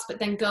the thoughts, but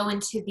then go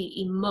into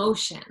the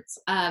emotions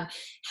of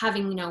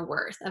having no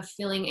worth, of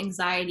feeling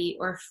anxiety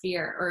or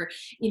fear or,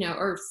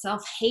 or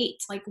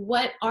self-hate. Like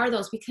what are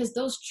those? Because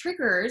those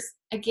triggers,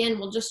 again,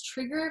 will just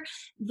trigger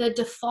the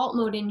default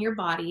mode in your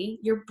body,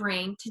 your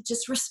brain, to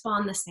just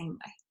respond the same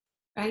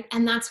way, right?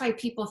 And that's why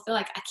people feel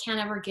like I can't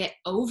ever get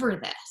over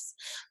this,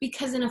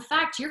 because in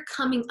effect, you're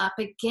coming up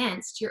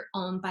against your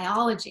own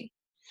biology.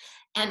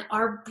 And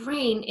our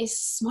brain is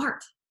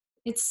smart.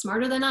 It's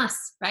smarter than us,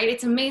 right?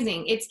 It's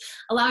amazing. It's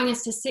allowing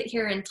us to sit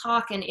here and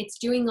talk, and it's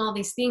doing all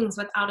these things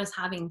without us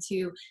having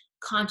to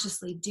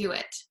consciously do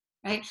it,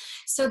 right?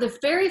 So the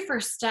very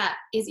first step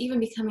is even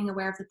becoming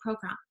aware of the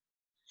program,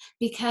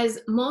 because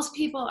most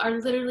people are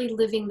literally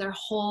living their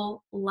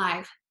whole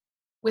life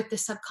with the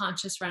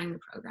subconscious running the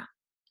program.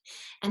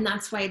 And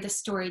that's why the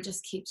story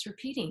just keeps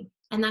repeating.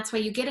 And that's why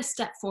you get a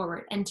step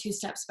forward and 2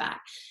 steps back.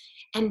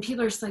 And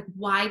people are just like,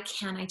 why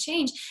can't I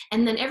change?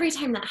 And then every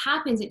time that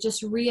happens, it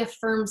just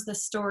reaffirms the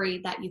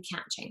story that you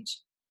can't change,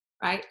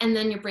 right? And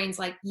then your brain's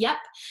like, yep.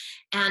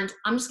 And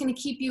I'm just going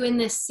to keep you in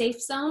this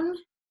safe zone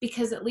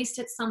because at least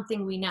it's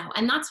something we know.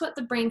 And that's what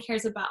the brain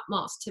cares about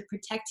most, to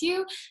protect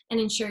you and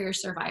ensure your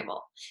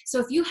survival.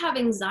 So if you have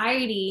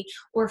anxiety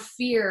or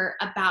fear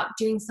about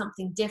doing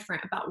something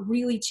different, about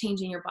really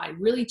changing your body,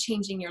 really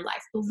changing your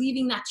life,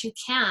 believing that you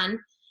can,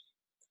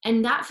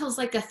 and that feels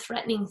like a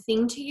threatening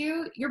thing to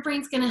you, your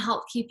brain's going to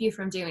help keep you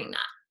from doing that,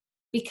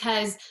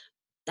 because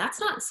that's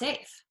not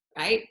safe,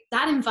 right?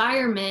 That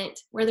environment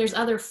where there's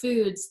other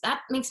foods,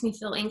 that makes me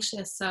feel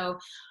anxious. So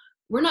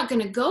we're not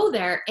going to go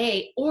there,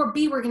 A, or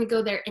B, we're going to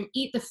go there and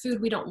eat the food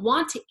we don't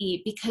want to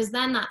eat, because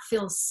then that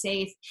feels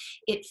safe.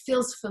 It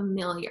feels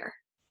familiar,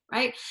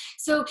 right?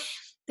 So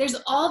there's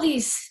all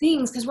these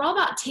things, because we're all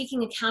about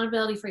taking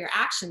accountability for your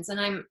actions. And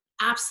I'm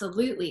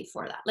absolutely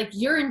for that. Like,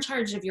 you're in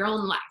charge of your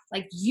own life.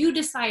 Like, you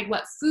decide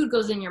what food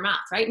goes in your mouth,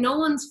 right? No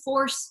one's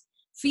force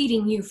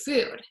feeding you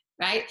food,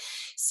 right?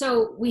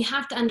 So we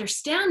have to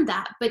understand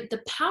that. But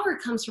the power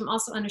comes from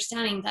also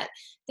understanding that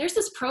there's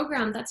this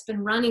program that's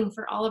been running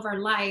for all of our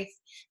life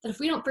that if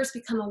we don't first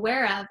become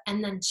aware of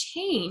and then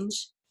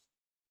change,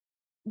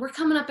 we're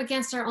coming up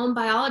against our own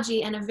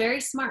biology and a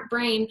very smart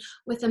brain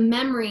with a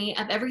memory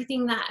of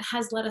everything that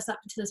has led us up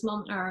to this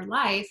moment in our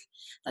life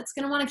that's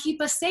going to want to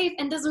keep us safe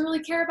and doesn't really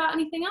care about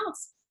anything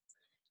else,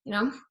 you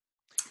know?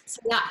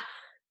 So yeah.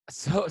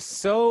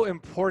 So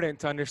important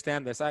to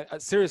understand this.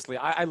 Seriously,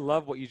 I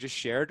love what you just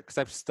shared, because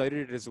I've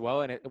studied it as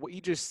well. And what you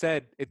just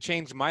said, it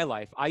changed my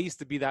life. I used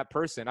to be that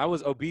person. I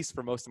was obese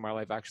for most of my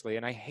life, actually,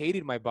 and I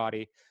hated my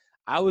body.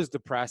 I was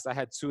depressed. I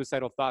had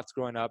suicidal thoughts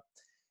growing up.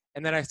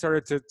 And then I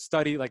started to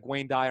study like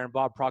Wayne Dyer and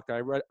Bob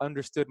Proctor.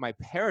 Understood my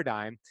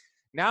paradigm.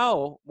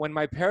 Now, when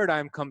my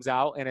paradigm comes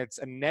out and it's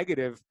a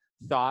negative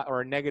thought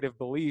or a negative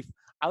belief,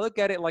 I look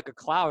at it like a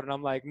cloud and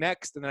I'm like,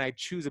 next. And then I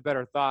choose a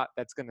better thought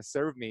that's going to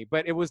serve me.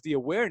 But it was the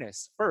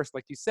awareness first,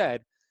 like you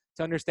said,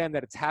 to understand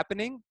that it's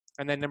happening.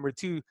 And then number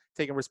two,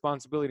 taking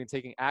responsibility and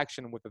taking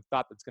action with the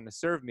thought that's going to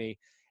serve me.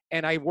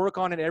 And I work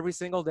on it every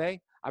single day.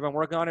 I've been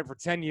working on it for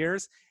 10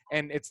 years.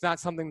 And it's not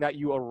something that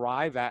you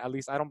arrive at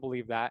least I don't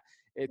believe that.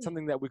 It's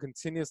something that we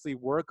continuously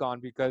work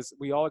on, because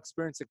we all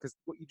experience it. Because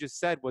what you just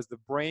said was the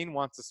brain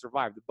wants to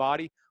survive. The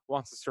body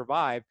wants to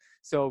survive.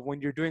 So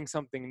when you're doing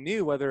something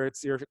new, whether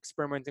it's you're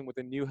experimenting with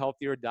a new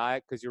healthier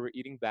diet because you were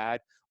eating bad,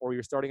 or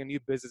you're starting a new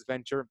business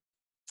venture,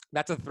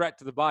 that's a threat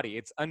to the body.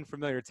 It's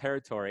unfamiliar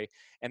territory,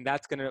 and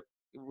that's going to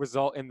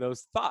result in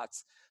those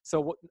thoughts.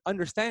 So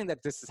understanding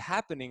that this is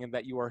happening and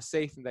that you are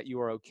safe and that you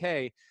are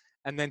okay,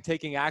 and then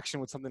taking action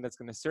with something that's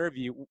going to serve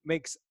you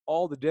makes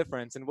all the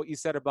difference. And what you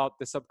said about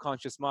the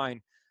subconscious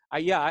mind,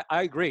 I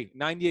agree.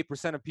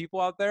 98% of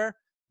people out there,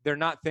 they're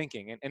not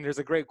thinking. And there's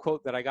a great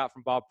quote that I got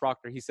from Bob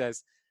Proctor. He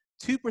says,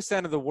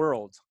 2% of the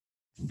world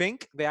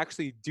think, they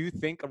actually do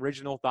think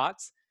original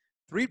thoughts.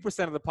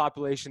 3% of the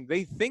population,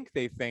 they think,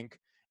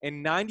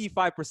 and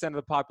 95% of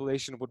the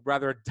population would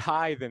rather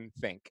die than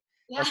think.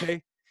 Yeah.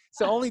 Okay.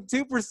 So only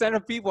 2%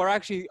 of people are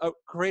actually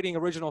creating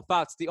original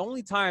thoughts. The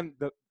only time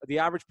the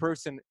average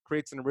person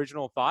creates an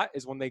original thought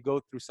is when they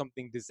go through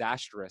something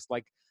disastrous.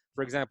 Like,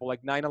 for example,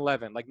 like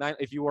 9/11.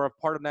 If you were a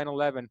part of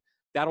 9/11,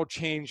 that'll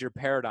change your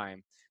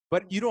paradigm.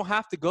 But you don't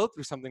have to go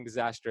through something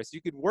disastrous.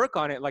 You could work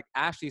on it like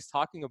Ashleigh's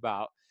talking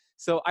about.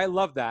 So I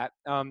love that.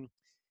 And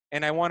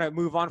I want to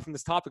move on from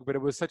this topic, but it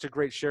was such a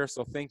great share.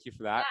 So thank you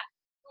for that.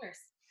 Yeah, of course.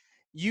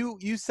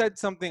 You said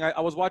something, I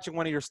was watching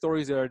one of your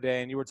stories the other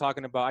day, and you were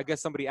talking about, I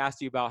guess somebody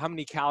asked you about how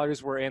many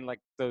calories were in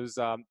like those,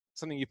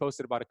 something you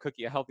posted about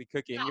a healthy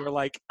cookie. And you were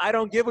like, I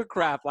don't give a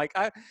crap. Like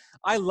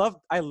I loved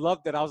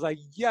it. I was like,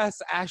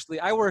 yes, Ashleigh,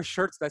 I wear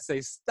shirts that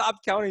say, stop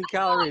counting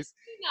calories.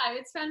 Yeah,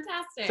 it's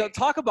fantastic. So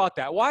talk about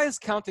that. Why is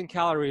counting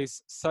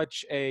calories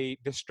such a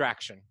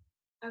distraction?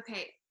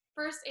 Okay.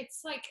 First,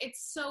 it's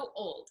so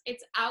old.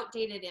 It's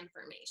outdated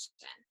information,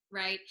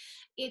 right?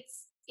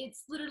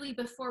 It's literally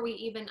before we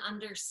even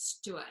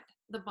understood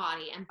the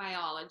body and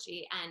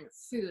biology and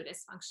food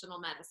as functional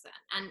medicine.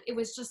 And it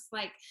was just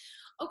like,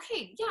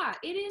 okay, yeah,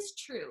 it is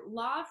true.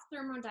 Law of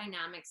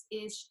thermodynamics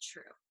is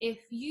true. If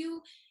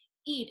you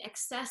eat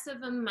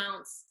excessive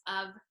amounts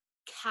of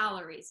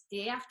calories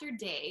day after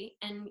day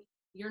and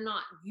you're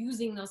not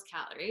using those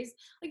calories,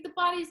 like the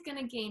body's going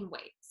to gain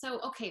weight. So,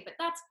 okay, but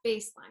that's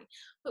baseline.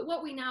 But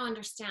what we now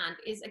understand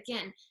is,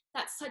 again,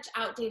 that's such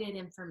outdated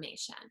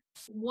information.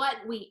 What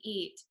we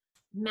eat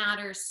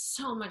matters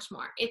so much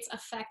more. Its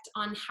effect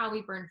on how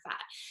we burn fat,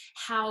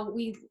 how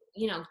we,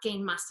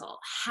 gain muscle,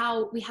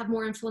 how we have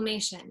more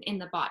inflammation in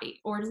the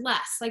body or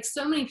less. Like,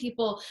 so many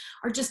people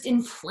are just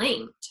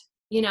inflamed,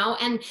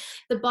 and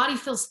the body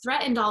feels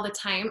threatened all the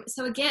time.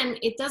 So again,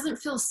 it doesn't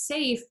feel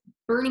safe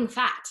burning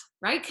fat,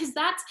 right? Because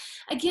that's,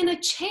 again, a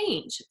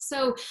change.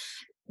 So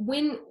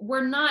when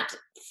we're not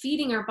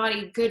feeding our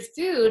body good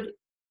food,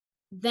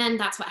 then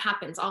that's what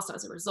happens also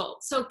as a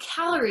result. So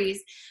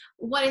calories,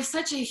 what is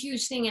such a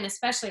huge thing, and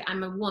especially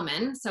I'm a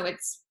woman, so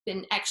it's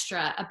been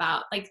extra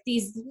about like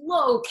these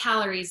low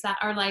calories that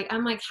are like,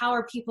 I'm like, how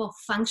are people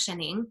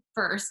functioning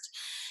first?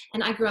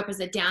 And I grew up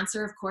as a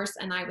dancer, of course,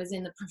 and I was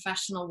in the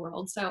professional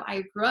world. So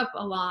I grew up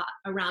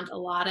around a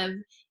lot of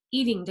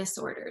eating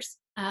disorders.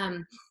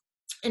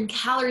 And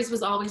calories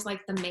was always like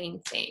the main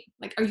thing.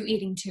 Like, are you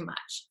eating too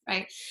much,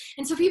 right?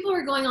 And so people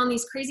are going on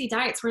these crazy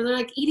diets where they're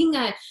like eating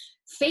a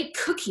fake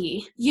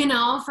cookie,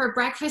 for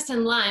breakfast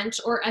and lunch,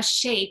 or a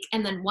shake,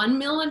 and then 1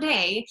 meal a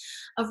day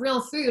of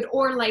real food.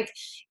 Or like,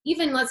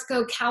 even let's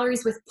go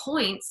calories with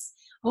points.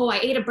 Oh, I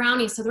ate a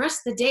brownie, so the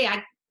rest of the day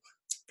I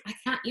I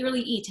can't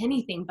really eat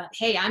anything, but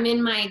hey, I'm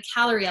in my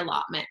calorie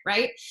allotment,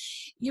 right?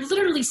 You're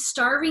literally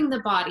starving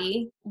the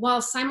body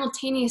while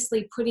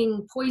simultaneously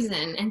putting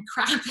poison and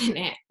crap in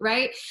it,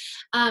 right?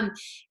 And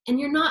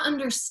you're not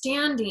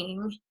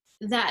understanding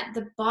that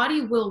the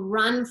body will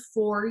run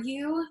for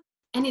you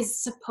and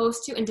is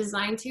supposed to and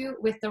designed to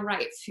with the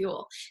right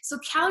fuel. So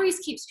calories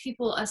keeps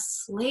people a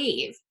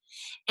slave.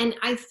 And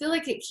I feel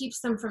like it keeps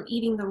them from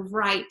eating the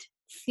right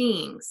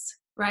things,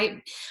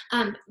 right?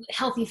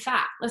 Healthy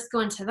fat. Let's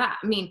go into that.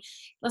 I mean,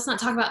 let's not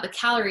talk about the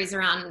calories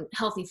around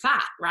healthy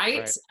fat,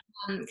 right?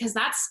 Because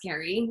that's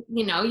scary.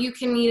 You know, you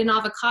can eat an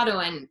avocado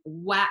and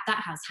what,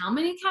 that has how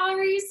many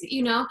calories?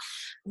 You know,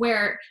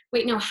 where,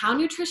 wait, no, how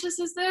nutritious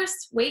is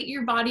this? Wait,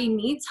 your body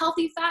needs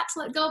healthy fat to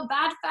let go of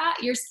bad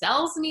fat. Your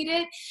cells need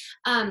it.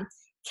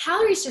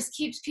 Calories just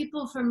keeps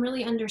people from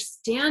really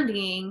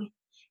understanding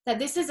that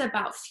this is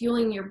about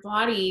fueling your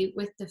body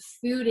with the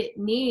food it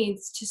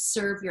needs to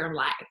serve your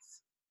life,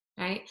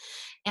 right?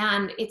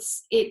 And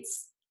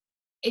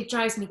it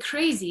drives me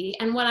crazy.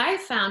 And what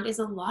I've found is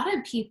a lot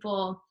of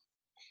people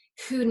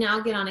who now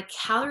get on a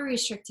calorie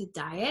restricted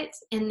diet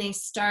and they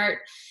start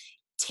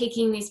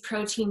taking these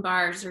protein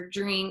bars or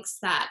drinks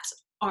that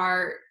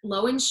are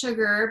low in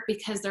sugar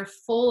because they're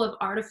full of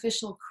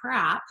artificial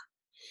crap,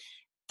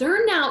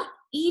 they're now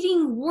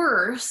eating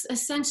worse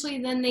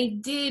essentially than they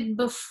did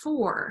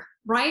before,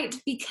 right?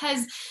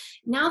 Because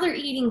now they're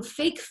eating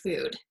fake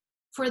food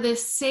for the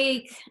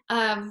sake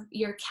of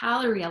your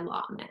calorie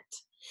allotment.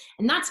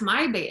 And that's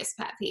my biggest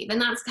pet peeve.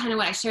 And that's kind of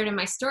what I shared in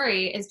my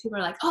story is people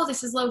are like, oh,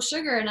 this is low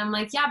sugar. And I'm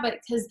like, yeah, but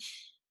because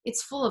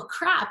it's full of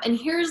crap. And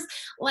here's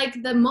like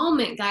the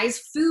moment, guys,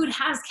 food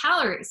has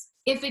calories.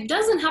 If it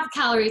doesn't have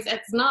calories,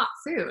 it's not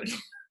food.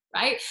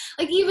 Right?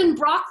 Like even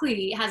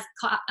broccoli has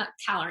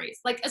calories,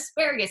 like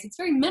asparagus, it's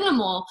very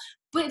minimal,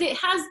 but it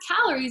has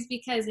calories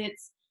because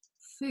it's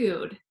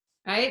food,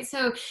 right?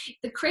 So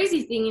the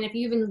crazy thing, and if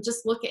you even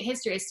just look at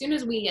history, as soon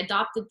as we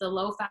adopted the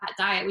low fat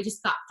diet, we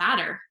just got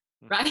fatter,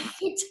 right?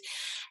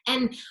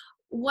 And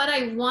what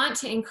I want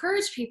to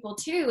encourage people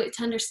to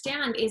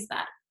understand is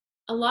that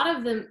a lot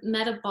of the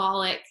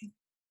metabolic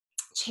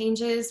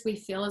changes we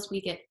feel as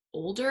we get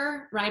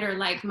older, right? Or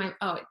like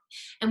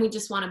and we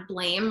just want to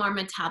blame our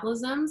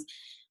metabolisms.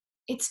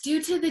 It's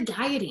due to the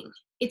dieting.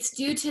 It's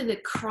due to the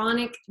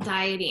chronic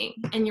dieting,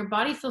 and your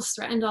body feels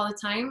threatened all the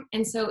time.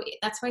 And so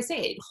that's why I say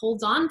it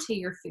holds on to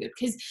your food,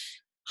 because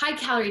high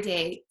calorie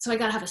day, so I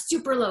got to have a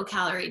super low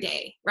calorie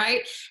day,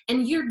 right?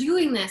 And you're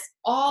doing this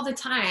all the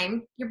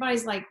time. Your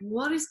body's like,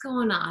 what is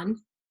going on?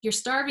 You're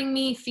starving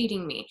me,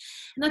 feeding me.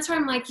 And that's why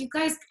I'm like, you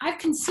guys, I've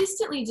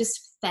consistently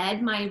just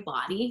fed my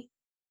body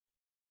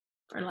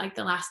for like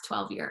the last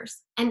 12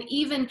 years. And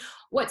even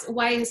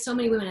why so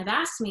many women have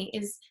asked me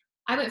is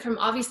I went from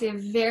obviously a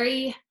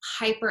very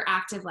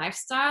hyperactive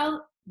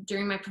lifestyle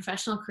during my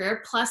professional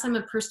career. Plus I'm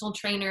a personal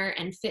trainer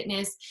and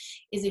fitness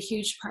is a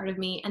huge part of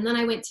me. And then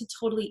I went to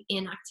totally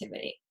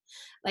inactivity.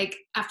 Like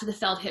after the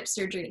failed hip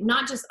surgery,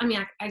 not just, I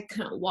mean, I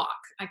couldn't walk.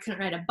 I couldn't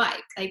ride a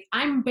bike. Like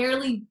I'm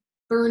barely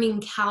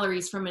burning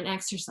calories from an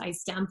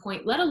exercise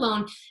standpoint, let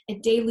alone a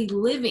daily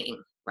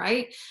living,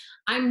 right?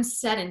 I'm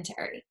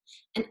sedentary.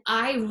 And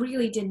I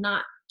really did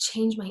not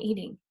change my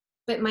eating,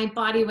 but my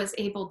body was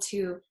able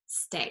to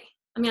stay.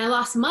 I mean, I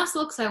lost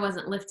muscle because I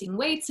wasn't lifting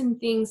weights and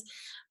things,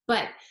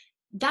 but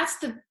that's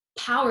the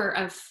power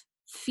of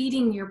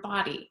feeding your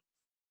body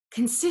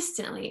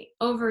consistently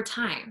over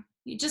time.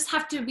 You just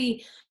have to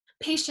be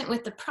patient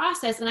with the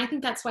process. And I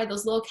think that's why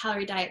those low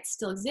calorie diets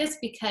still exist,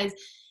 because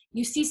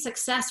you see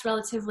success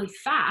relatively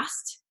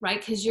fast, right?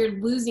 Because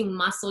you're losing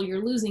muscle,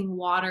 you're losing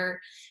water,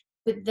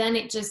 but then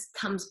it just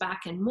comes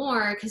back and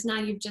more because now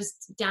you've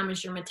just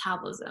damaged your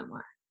metabolism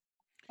more,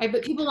 right?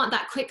 But people want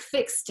that quick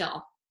fix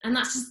still. And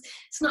that's just,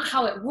 it's not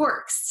how it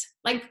works.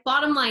 Like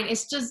bottom line,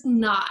 it's just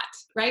not,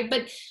 right?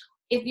 But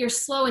if you're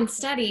slow and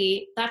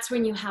steady, that's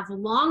when you have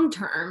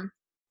long-term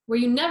where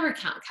you never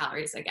count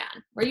calories again,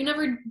 where you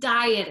never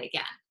diet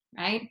again,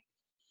 right?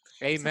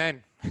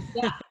 Amen. So,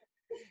 yeah.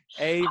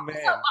 Amen.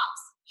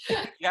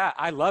 Yeah,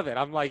 I love it.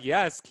 I'm like,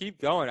 yes, keep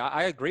going.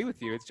 I agree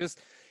with you.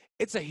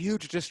 It's a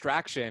huge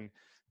distraction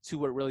to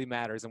what really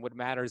matters. And what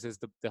matters is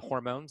the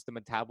hormones, the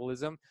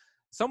metabolism.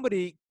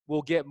 Somebody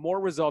will get more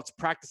results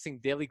practicing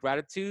daily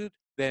gratitude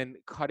than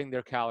cutting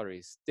their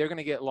calories. They're going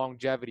to get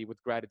longevity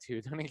with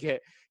gratitude. They're going to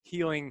get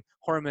healing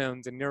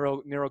hormones and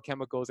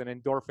neurochemicals and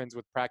endorphins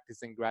with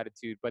practicing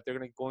gratitude, but they're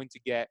going to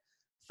get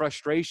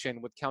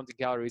frustration with counting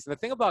calories. And the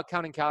thing about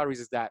counting calories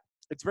is that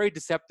it's very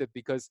deceptive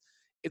because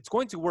it's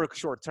going to work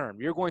short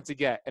term. You're going to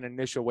get an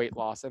initial weight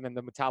loss, and then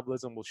the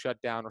metabolism will shut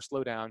down or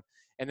slow down,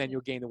 and then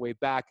you'll gain the weight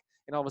back.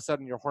 And all of a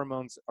sudden your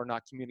hormones are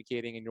not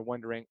communicating and you're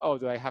wondering, oh,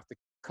 do I have to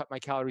cut my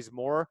calories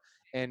more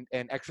and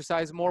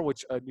exercise more,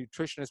 which a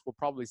nutritionist will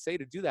probably say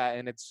to do that.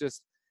 And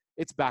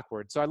it's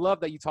backward. So I love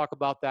that you talk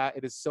about that.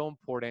 It is so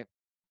important.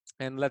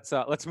 And let's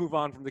move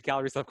on from the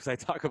calorie stuff because I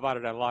talk about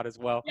it a lot as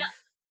well.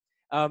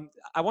 Yeah.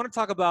 I want to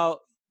talk about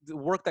the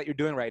work that you're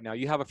doing right now.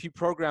 You have a few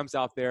programs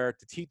out there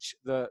to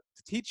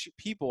teach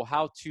people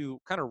how to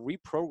kind of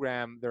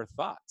reprogram their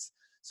thoughts.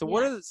 So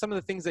what are some of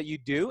the things that you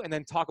do, and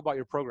then talk about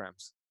your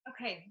programs?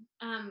 Okay.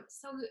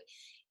 So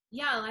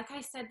yeah, like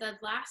I said, the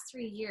last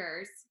 3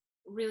 years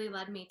really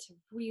led me to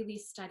really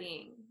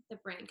studying the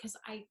brain, because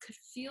I could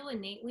feel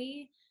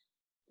innately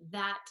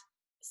that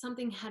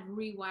something had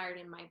rewired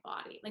in my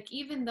body. Like,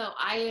 even though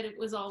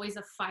was always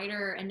a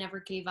fighter and never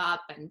gave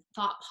up and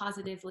thought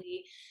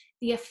positively,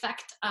 the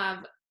effect of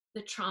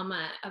the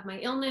trauma of my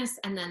illness,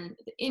 and then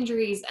the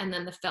injuries, and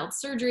then the failed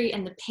surgery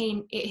and the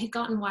pain, it had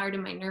gotten wired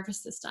in my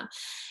nervous system.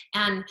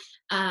 And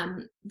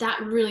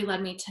that really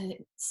led me to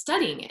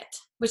studying it,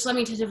 which led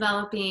me to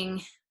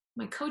developing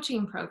my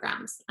coaching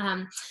programs.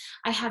 I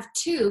have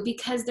two,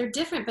 because they're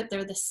different, but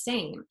they're the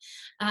same.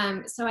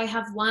 So I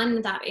have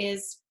one that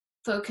is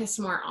focused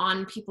more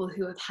on people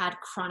who have had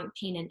chronic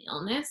pain and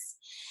illness,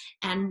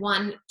 and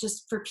one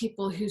just for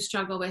people who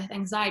struggle with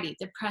anxiety,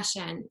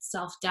 depression,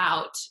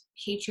 self-doubt,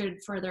 hatred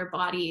for their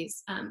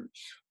bodies,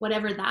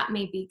 whatever that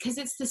may be, because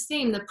it's the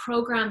same. The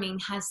programming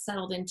has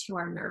settled into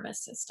our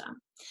nervous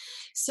system.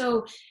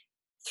 So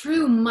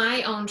through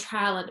my own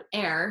trial and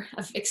error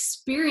of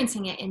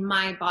experiencing it in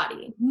my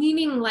body,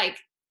 meaning like,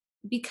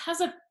 because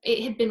of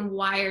it had been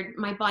wired,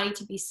 my body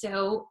to be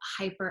so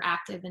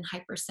hyperactive and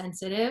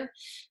hypersensitive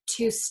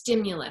to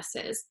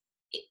stimuluses.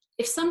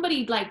 If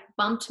somebody like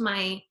bumped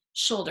my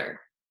shoulder,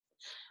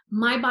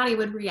 my body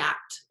would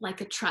react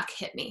like a truck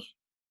hit me,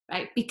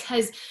 right?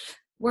 Because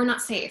we're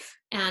not safe.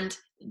 And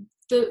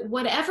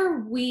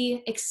whatever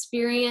we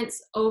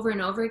experience over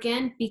and over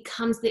again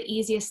becomes the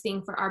easiest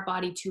thing for our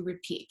body to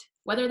repeat,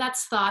 whether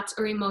that's thoughts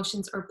or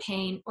emotions or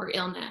pain or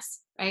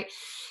illness, right?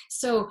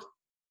 So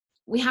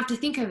we have to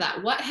think of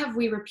that. What have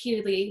we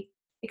repeatedly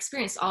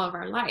experienced all of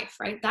our life,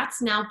 right?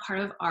 That's now part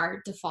of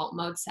our default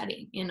mode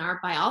setting in our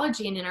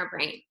biology and in our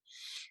brain.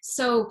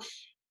 So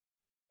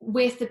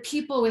with the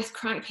people with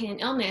chronic pain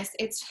and illness,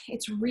 it's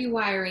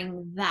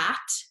rewiring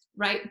that,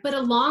 right? But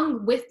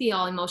along with the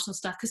all emotional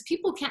stuff, because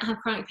people can't have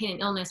chronic pain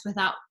and illness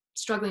without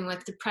struggling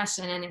with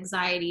depression and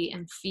anxiety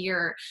and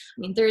fear.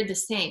 I mean, they're the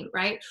same,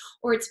 right?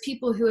 Or it's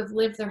people who have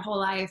lived their whole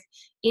life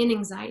in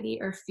anxiety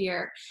or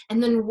fear.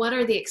 And then what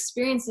are the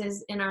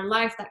experiences in our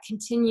life that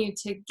continue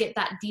to get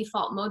that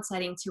default mode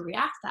setting to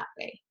react that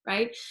way,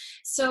 right?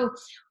 So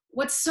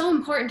what's so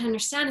important to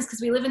understand is,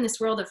 because we live in this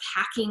world of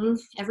hacking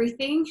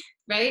everything,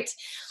 right?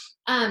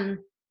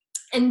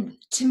 And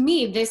to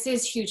me, this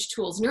is huge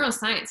tools.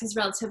 Neuroscience is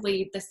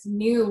relatively this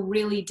new,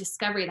 really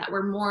discovery that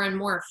we're more and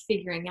more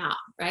figuring out,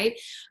 right?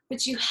 But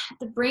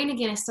the brain,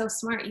 again, is so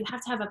smart. You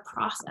have to have a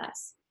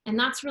process. And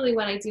that's really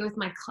what I do with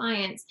my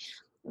clients.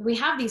 We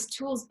have these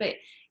tools, but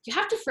you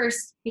have to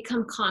first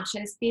become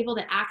conscious, be able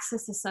to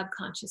access the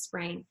subconscious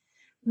brain,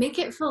 make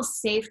it feel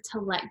safe to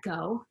let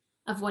go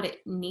of what it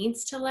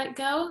needs to let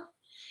go.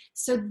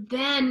 So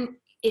then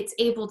it's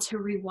able to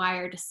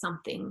rewire to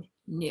something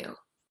new.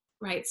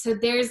 Right. So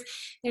there's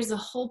a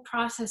whole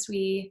process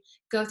we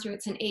go through.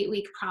 It's an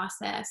 8-week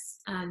process.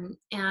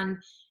 And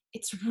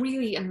it's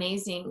really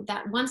amazing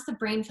that once the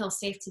brain feels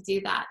safe to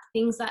do that,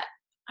 things that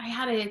I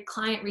had a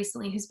client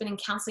recently who's been in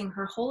counseling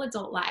her whole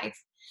adult life.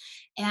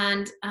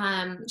 And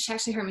she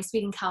actually heard me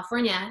speak in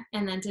California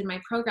and then did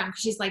my program,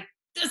 because she's like,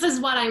 this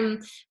is what I'm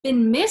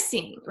been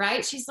missing.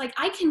 Right. She's like,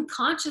 I can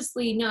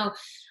consciously know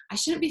I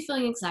shouldn't be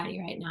feeling anxiety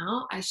right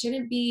now. I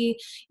shouldn't be,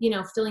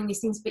 feeling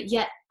these things, but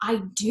yet I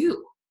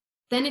do.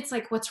 Then it's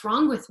like, what's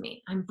wrong with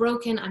me? I'm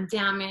broken, I'm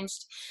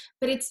damaged.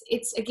 But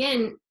it's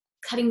again,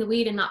 cutting the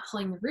weed and not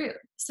pulling the root.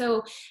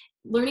 So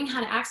learning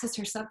how to access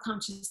her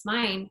subconscious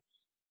mind,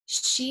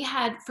 she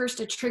had first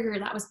a trigger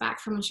that was back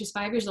from when she was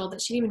 5 years old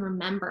that she didn't even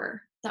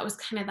remember. That was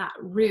kind of that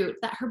root,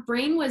 that her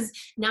brain was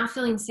now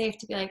feeling safe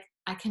to be like,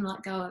 I can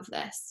let go of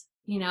this,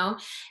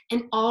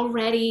 And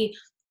already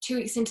 2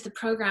 weeks into the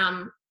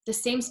program, the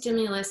same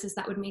stimuluses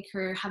that would make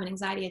her have an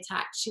anxiety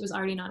attack, she was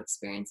already not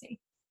experiencing,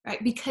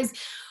 right? Because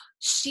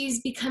she's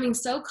becoming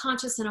so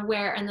conscious and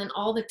aware, and then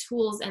all the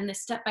tools and the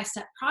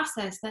step-by-step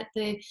process that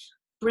the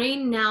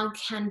brain now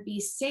can be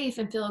safe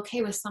and feel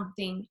okay with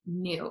something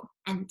new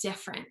and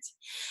different.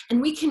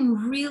 And we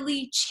can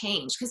really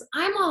change, because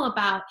I'm all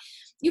about,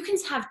 you can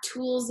have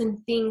tools and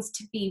things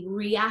to be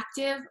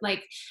reactive,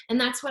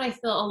 and that's what I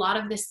feel a lot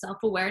of this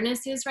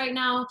self-awareness is right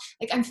now.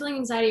 Like, I'm feeling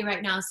anxiety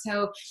right now,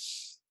 so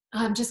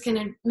I'm just going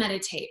to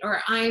meditate,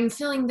 or I'm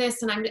feeling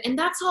this and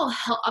that's all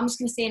I'm just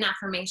going to say an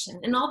affirmation,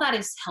 and all that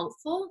is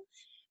helpful.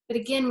 But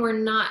again, we're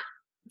not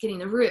getting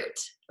the root,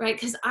 right?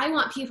 Because I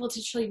want people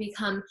to truly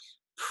become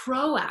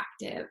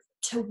proactive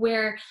to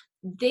where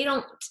they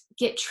don't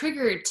get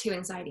triggered to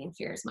anxiety and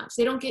fear as much.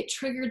 They don't get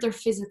triggered their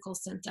physical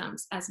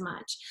symptoms as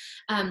much.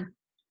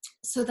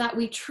 So that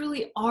we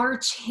truly are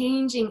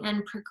changing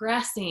and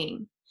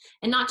progressing,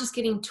 and not just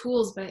getting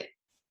tools, but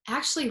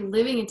actually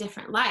living a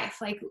different life.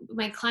 Like,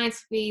 my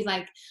clients be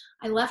like,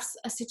 I left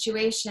a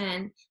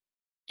situation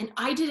and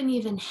I didn't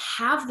even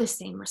have the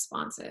same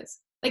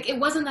responses. Like, it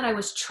wasn't that I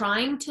was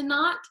trying to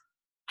not,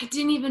 I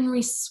didn't even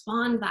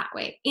respond that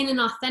way in an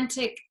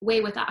authentic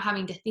way without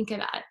having to think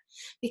about it,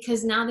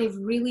 because now they've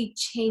really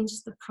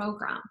changed the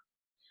program,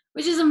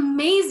 which is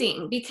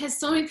amazing, because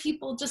so many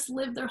people just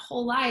live their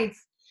whole life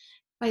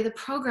by the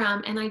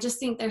program. And I just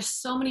think there's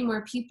so many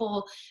more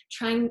people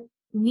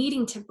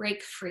needing to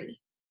break free,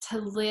 to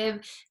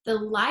live the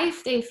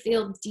life they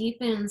feel deep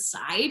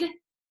inside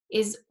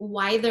is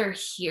why they're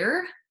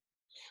here.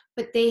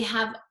 But they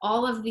have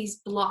all of these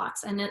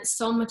blocks, and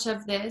so much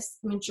of this,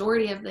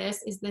 majority of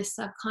this, is this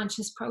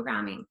subconscious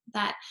programming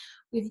that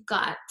we've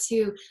got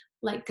to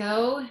let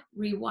go,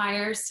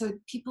 rewire, so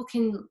people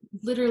can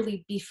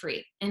literally be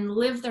free and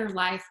live their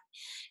life,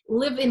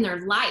 live in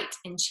their light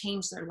and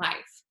change their life.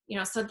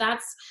 So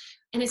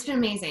and it's been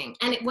amazing.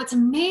 And what's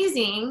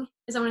amazing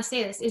is, I want to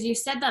say this, is you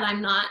said that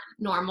I'm not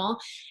normal.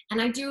 And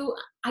I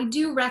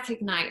do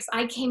recognize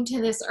I came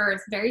to this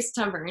earth very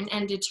stubborn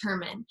and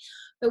determined.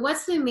 But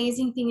what's the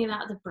amazing thing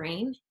about the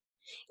brain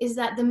is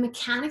that the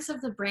mechanics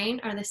of the brain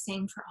are the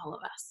same for all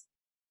of us.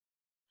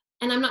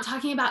 And I'm not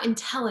talking about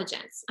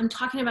intelligence. I'm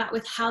talking about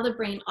with how the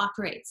brain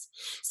operates.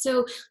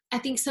 So I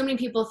think so many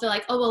people feel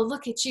like, oh, well,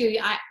 look at you.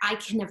 I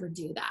can never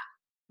do that,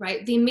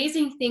 right? The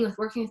amazing thing with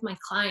working with my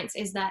clients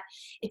is that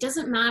it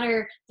doesn't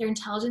matter their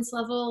intelligence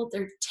level,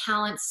 their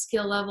talent,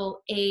 skill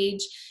level,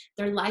 age,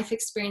 their life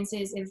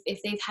experiences, if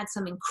they've had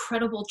some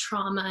incredible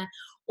trauma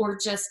or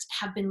just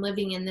have been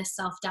living in this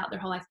self-doubt their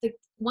whole life.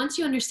 Once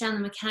you understand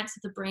the mechanics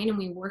of the brain and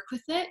we work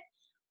with it,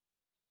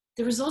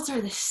 the results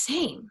are the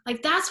same.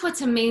 Like, that's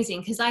what's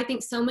amazing, because I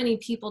think so many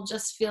people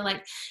just feel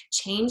like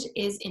change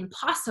is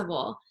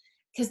impossible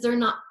because they're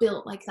not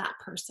built like that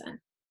person,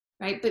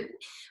 right? But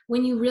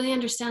when you really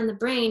understand the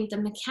brain,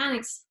 the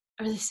mechanics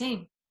are the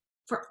same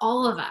for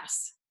all of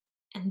us.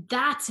 And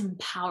that's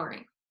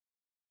empowering,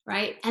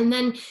 right? And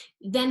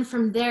then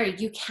from there,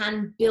 you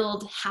can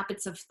build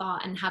habits of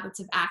thought and habits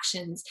of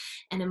actions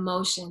and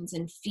emotions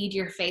and feed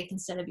your faith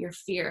instead of your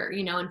fear,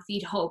 and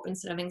feed hope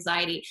instead of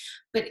anxiety.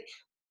 But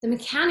the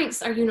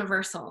mechanics are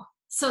universal.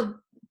 So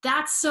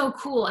that's so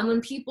cool. And when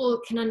people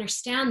can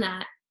understand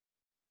that,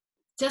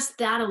 just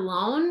that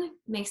alone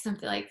makes them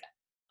feel like,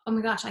 oh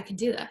my gosh, I can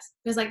do this.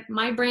 Because like,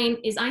 my brain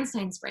is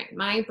Einstein's brain.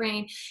 My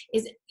brain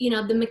is,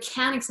 the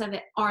mechanics of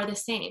it are the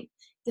same.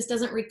 This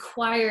doesn't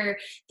require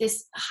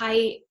this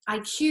high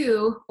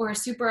IQ or a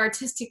super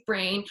artistic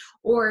brain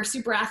or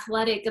super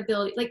athletic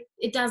ability. Like,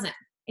 it doesn't.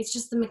 It's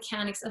just the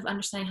mechanics of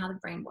understanding how the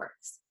brain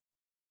works.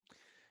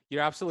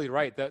 You're absolutely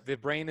right. The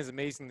brain is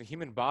amazing. The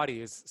human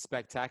body is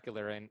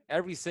spectacular. And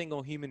every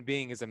single human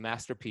being is a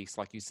masterpiece.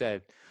 Like you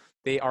said,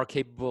 they are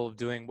capable of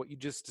doing what you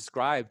just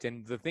described.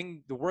 And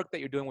the work that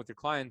you're doing with your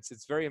clients,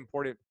 it's very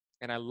important.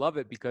 And I love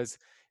it because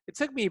it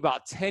took me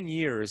about 10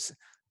 years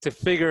to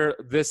figure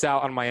this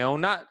out on my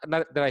own. Not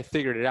that I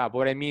figured it out, but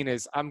what I mean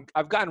is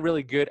I've gotten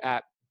really good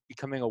at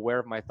becoming aware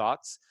of my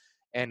thoughts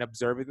and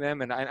observing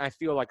them. And I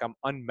feel like I'm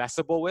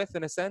unmessable with,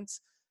 in a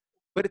sense.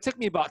 But it took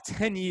me about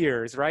 10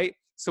 years, right?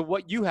 So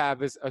what you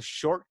have is a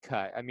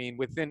shortcut. I mean,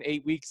 within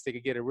 8 weeks, they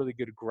could get a really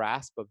good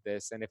grasp of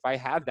this. And if I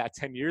had that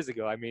 10 years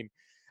ago, I mean,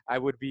 I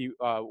would be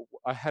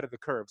ahead of the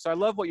curve. So I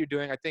love what you're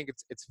doing. I think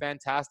it's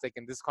fantastic.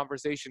 And this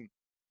conversation,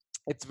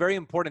 it's very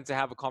important to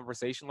have a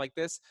conversation like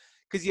this.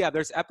 Because, yeah,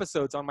 there's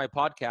episodes on my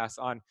podcast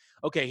on,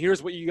 okay,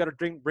 here's what you got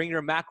to bring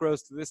your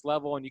macros to this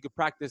level, and you could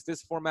practice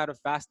this format of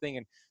fasting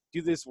and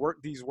do these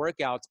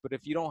workouts. But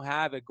if you don't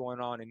have it going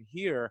on in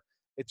here,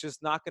 it's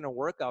just not going to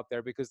work out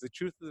there, because the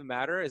truth of the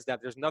matter is that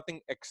there's nothing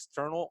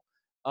external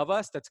of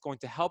us that's going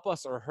to help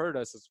us or hurt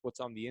us. It's what's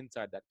on the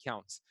inside that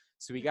counts.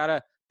 So we got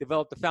to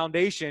develop the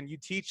foundation. You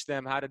teach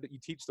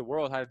the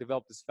world how to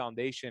develop this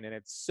foundation, and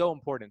it's so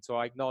important. So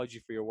I acknowledge you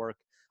for your work.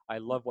 I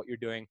love what you're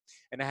doing.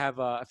 And I have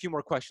a few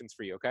more questions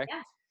for you, okay?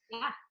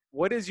 Yeah.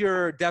 What is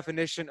your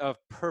definition of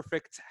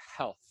perfect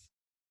health?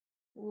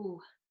 Ooh,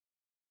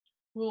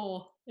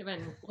 I've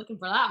been looking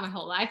for that my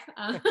whole life.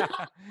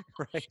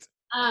 Right.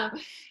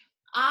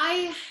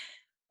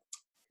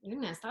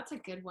 Goodness, that's a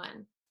good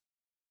one.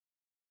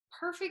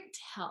 Perfect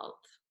health.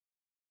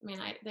 I mean,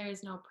 there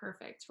is no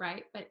perfect,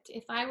 right? But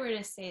if I were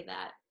to say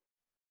that,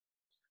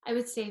 I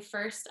would say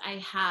first, I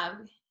have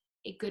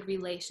a good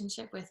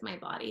relationship with my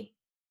body.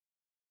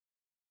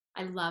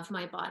 I love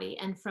my body.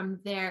 And from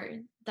there,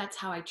 that's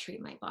how I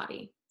treat my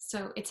body.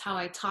 So it's how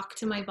I talk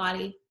to my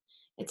body.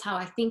 It's how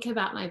I think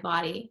about my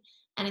body.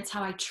 And it's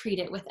how I treat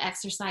it with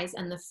exercise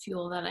and the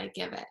fuel that I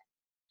give it.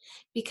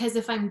 Because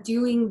if I'm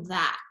doing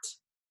that,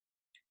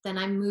 then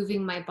I'm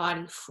moving my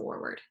body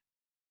forward,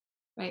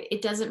 right?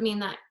 It doesn't mean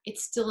that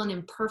it's still an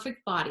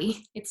imperfect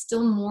body. It's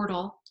still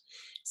mortal.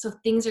 So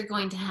things are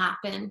going to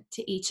happen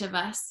to each of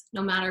us,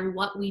 no matter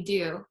what we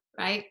do,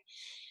 right?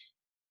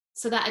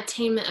 So that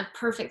attainment of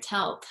perfect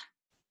health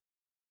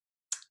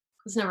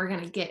is never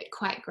going to get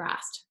quite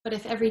grasped. But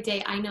if every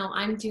day I know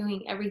I'm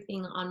doing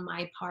everything on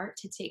my part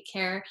to take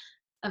care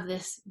of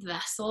this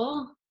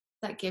vessel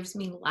that gives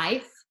me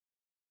life,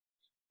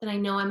 then I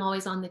know I'm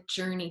always on the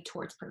journey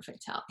towards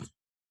perfect health.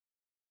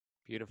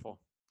 Beautiful.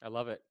 I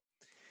love it.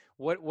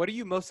 What are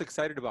you most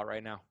excited about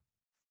right now?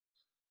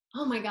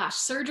 Oh my gosh,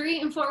 surgery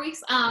in 4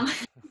 weeks.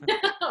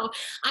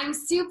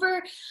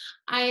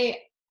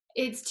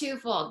 It's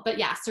twofold, but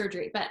yeah,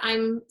 surgery. But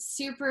I'm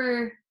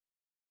super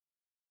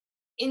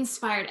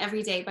inspired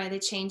every day by the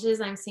changes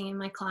I'm seeing in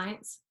my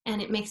clients.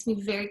 And it makes me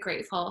very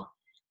grateful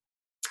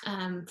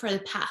for the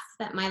path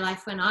that my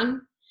life went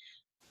on.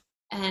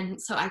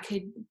 And so I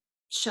could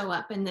show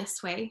up in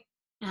this way.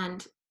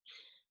 And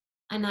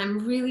I'm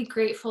really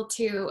grateful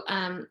to,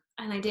 and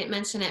I didn't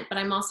mention it, but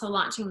I'm also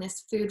launching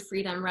this Food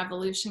Freedom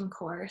Revolution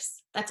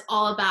course that's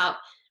all about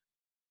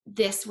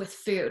this with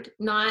food,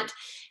 not,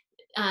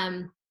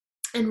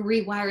 and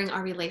rewiring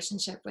our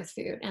relationship with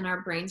food and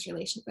our brain's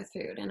relationship with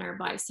food and our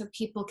body, so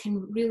people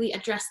can really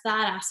address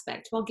that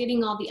aspect while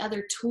getting all the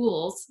other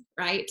tools,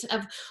 right,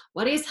 of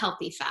what is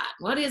healthy fat,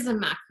 what is a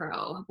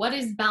macro, what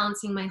is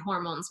balancing my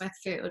hormones with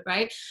food,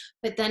 right?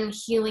 But then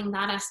healing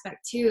that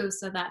aspect too,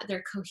 so that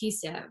they're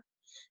cohesive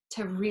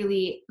to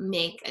really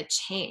make a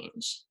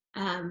change.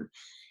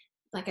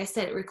 Like I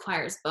said, it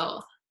requires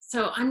both.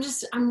 So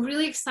I'm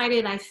really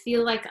excited. I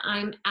feel like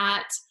I'm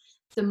at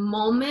the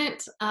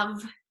moment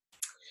of,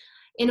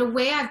 in a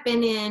way, I've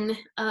been in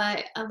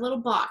a little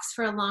box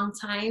for a long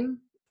time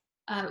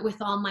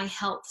with all my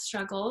health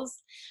struggles.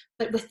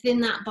 But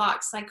within that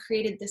box, I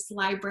created this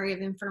library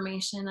of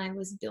information I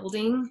was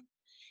building.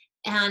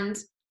 And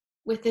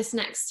with this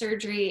next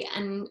surgery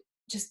and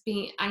just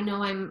being, I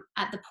know I'm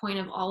at the point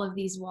of all of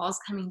these walls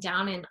coming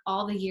down, and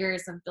all the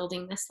years of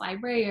building this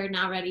library are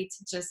now ready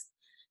to just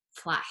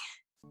fly.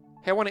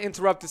 Hey, I want to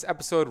interrupt this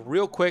episode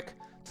real quick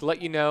to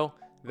let you know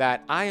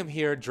that I am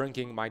here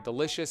drinking my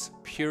delicious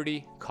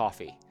Purity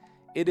coffee.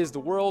 It is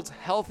the world's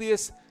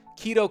healthiest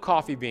keto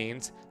coffee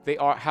beans. They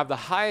have the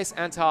highest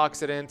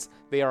antioxidants.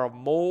 They are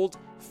mold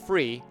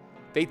free.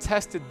 They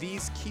tested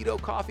these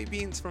keto coffee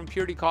beans from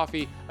Purity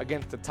Coffee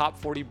against the top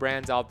 40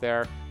 brands out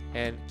there,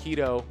 and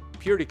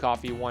Purity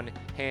Coffee won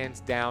hands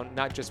down,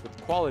 not just with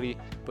quality,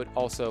 but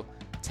also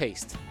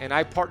taste. And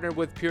I partnered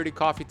with Purity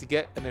Coffee to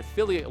get an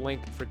affiliate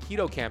link for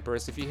Keto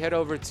Campers. If you head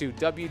over to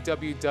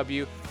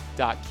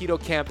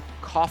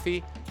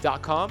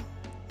www.ketocampcoffee.com,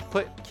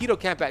 put Keto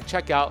Camp at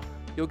checkout,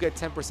 you'll get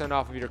 10%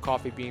 off of your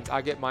coffee beans.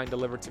 I get mine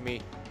delivered to me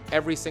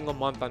every single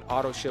month on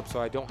auto ship,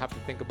 so I don't have to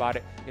think about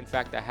it. In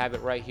fact, I have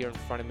it right here in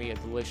front of me, a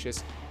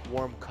delicious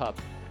warm cup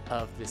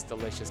of this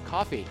delicious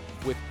coffee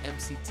with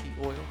MCT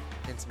oil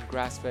and some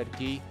grass-fed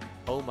ghee.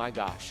 Oh my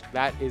gosh,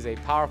 that is a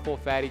powerful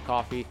fatty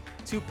coffee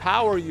to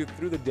power you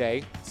through the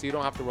day, so you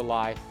don't have to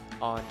rely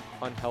on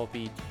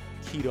unhealthy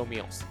keto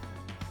meals.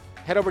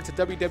 Head over to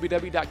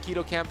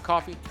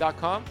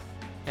www.ketocampcoffee.com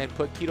and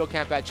put Keto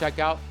Camp at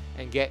checkout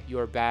and get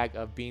your bag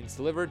of beans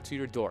delivered to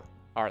your door.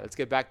 All right, let's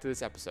get back to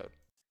this episode.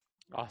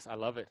 Awesome, I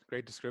love it.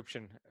 Great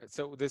description.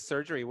 So this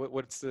surgery,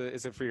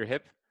 is it for your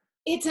hip?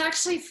 It's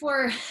actually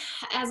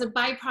as a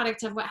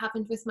byproduct of what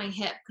happened with my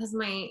hip, because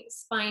my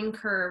spine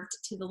curved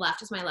to the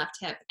left is my left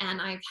hip, and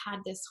I've had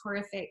this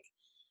horrific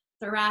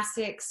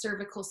thoracic,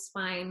 cervical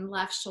spine,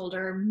 left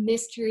shoulder,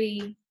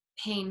 mystery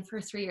pain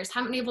for 3 years.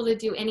 Haven't been able to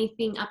do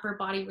anything upper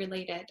body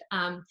related.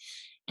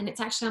 And it's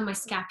actually on my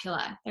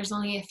scapula. There's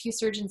only a few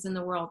surgeons in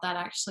the world that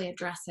actually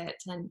address it.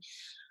 And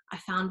I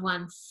found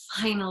one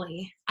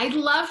finally. I'd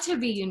love to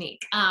be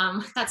unique.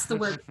 That's the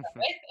word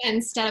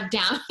instead of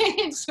damage,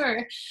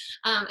 or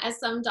as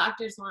some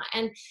doctors want.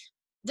 And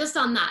just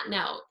on that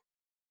note,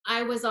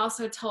 I was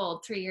also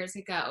told 3 years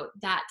ago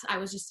that I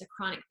was just a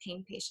chronic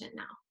pain patient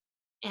now.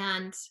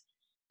 And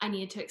I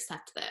needed to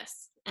accept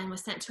this, and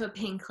was sent to a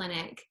pain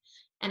clinic.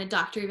 And a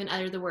doctor even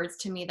uttered the words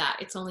to me that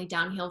it's only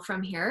downhill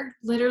from here,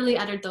 literally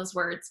uttered those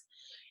words.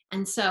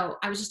 And so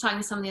I was just talking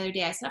to someone the other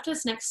day. I said, after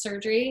this next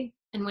surgery,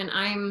 and when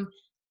I'm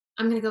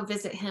going to go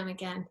visit him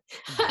again.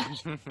 Tell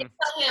him,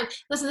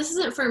 listen, this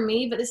isn't for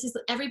me, but this is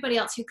everybody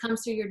else who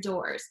comes through your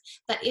doors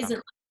that isn't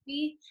like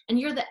me, and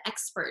you're the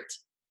expert.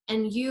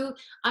 And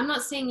I'm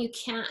not saying you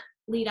can't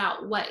lead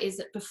out what is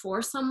it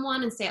before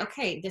someone and say,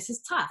 okay, this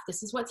is tough,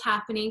 this is what's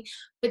happening,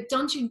 but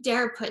don't you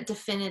dare put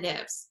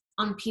definitives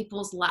on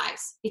people's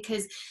lives,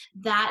 because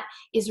that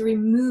is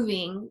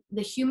removing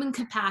the human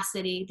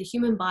capacity, the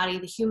human body,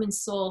 the human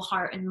soul,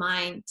 heart, and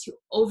mind to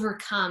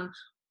overcome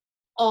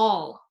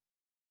all,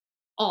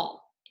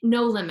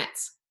 no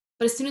limits.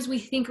 But as soon as we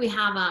think we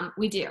have them,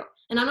 we do.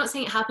 And I'm not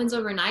saying it happens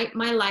overnight.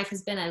 My life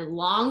has been a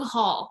long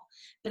haul,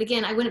 but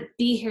again, I wouldn't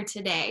be here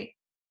today.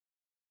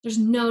 There's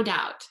no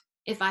doubt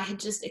if I had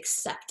just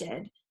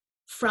accepted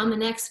from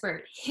an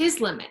expert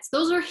his limits.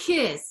 Those are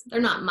his,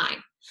 they're not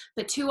mine.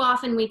 But too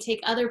often we take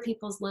other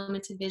people's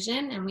limited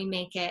vision and we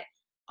make it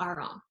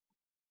our own.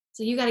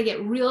 So you got to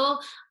get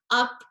real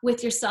up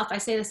with yourself. I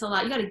say this a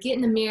lot. You got to get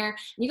in the mirror, and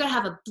you got to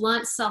have a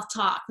blunt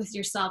self-talk with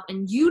yourself,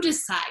 and you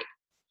decide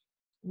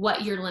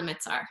what your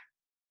limits are.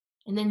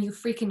 And then you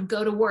freaking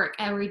go to work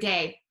every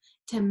day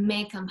to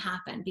make them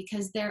happen,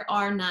 because there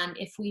are none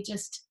if we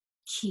just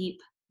keep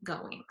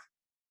going.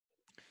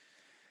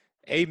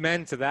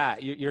 Amen to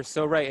that. You're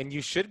so right. And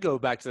you should go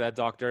back to that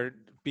doctor,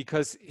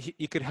 because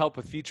he could help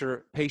a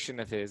future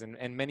patient of his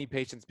and many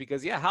patients,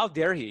 because how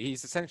dare he?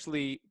 He's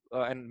essentially,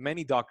 and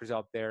many doctors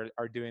out there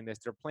are doing this.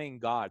 They're playing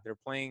God. They're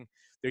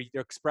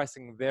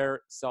expressing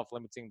their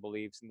self-limiting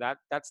beliefs. And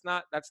that's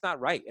not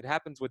right. It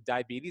happens with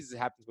diabetes. It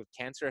happens with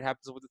cancer. It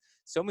happens with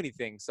so many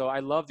things. So I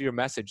love your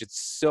message.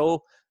 It's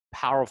so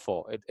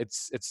powerful.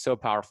 It's so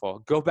powerful.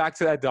 Go back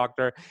to that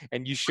doctor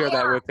and you share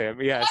that with him.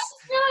 Yes.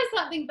 I realized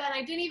that something, Ben,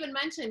 I didn't even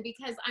mention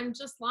because I'm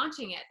just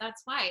launching it.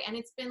 That's why. And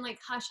it's been like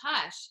hush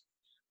hush,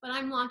 but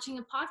I'm launching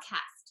a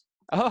podcast.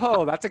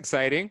 Oh, that's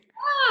exciting.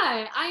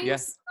 Yeah, I'm Yeah.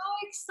 so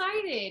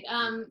excited.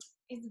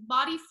 It's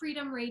Body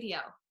Freedom Radio.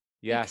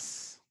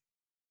 Yes.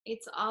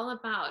 It's all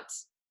about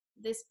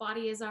this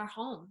body is our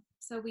home.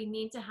 So we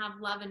need to have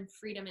love and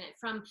freedom in it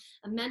from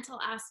a mental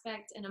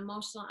aspect, an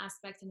emotional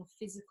aspect, and a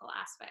physical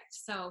aspect.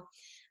 So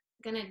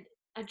I'm gonna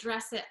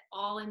address it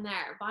all in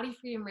there. Body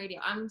Freedom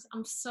Radio. I'm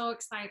so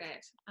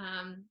excited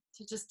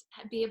to just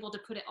be able to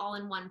put it all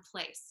in one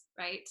place,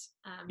 right?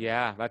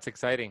 Yeah, that's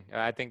exciting.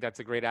 I think that's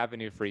a great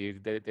avenue for you.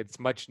 It's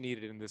much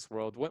needed in this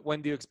world.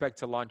 When do you expect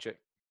to launch it?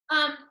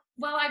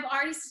 Well, I've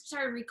already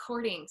started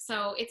recording,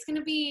 so it's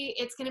gonna be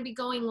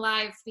going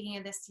live beginning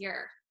of this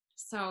year.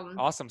 So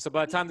Awesome. So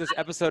by the time this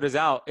episode is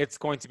out, it's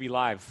going to be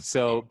live.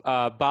 So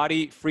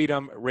Body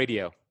Freedom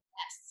Radio.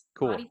 Yes,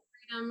 Cool. Body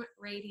Freedom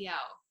Radio.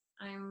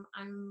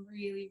 I'm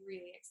really,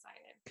 really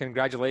excited.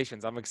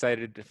 Congratulations. I'm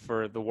excited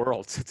for the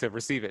world to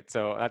receive it.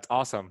 So that's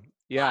awesome.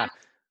 Yeah. Well,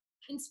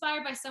 I'm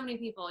inspired by so many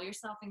people,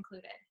 yourself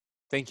included.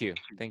 Thank you.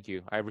 Thank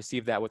you. I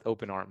received that with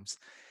open arms.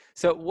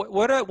 So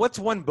what's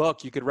one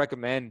book you could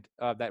recommend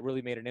that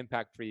really made an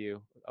impact for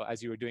you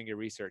as you were doing your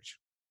research?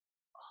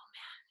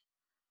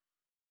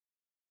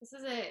 This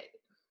is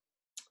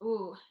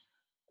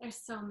there's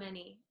so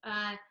many.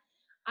 I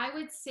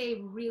would say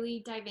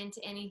really dive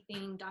into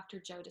anything Dr.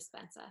 Joe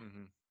Dispenza.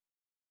 Mm-hmm.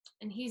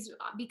 And he's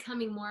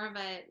becoming more of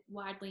a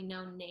widely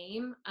known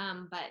name,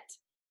 but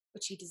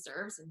which he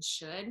deserves and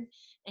should.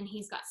 And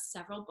he's got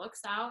several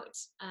books out.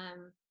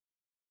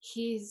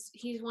 He's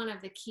one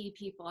of the key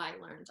people I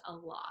learned a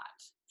lot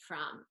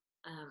from.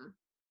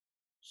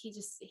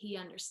 He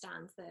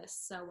understands this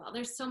so well.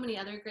 There's so many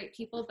other great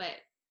people, but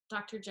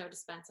Dr. Joe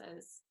Dispenza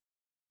is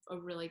a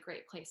really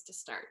great place to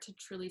start, to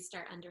truly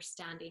start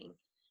understanding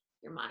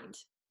your mind.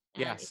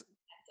 And yes.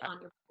 on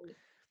your body.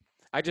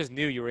 I just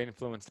knew you were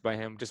influenced by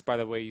him just by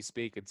the way you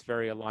speak. It's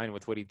very aligned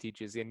with what he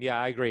teaches. And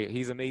yeah, I agree.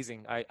 He's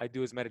amazing. I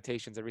do his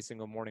meditations every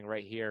single morning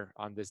right here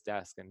on this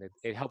desk. And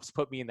it helps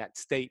put me in that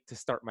state to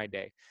start my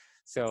day.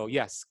 So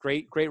yes,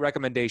 great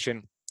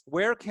recommendation.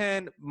 Where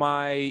can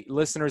my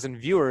listeners and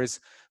viewers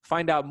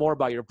find out more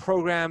about your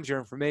programs, your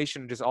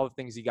information, just all the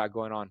things you got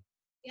going on?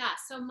 Yeah,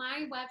 so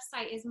my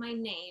website is my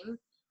name,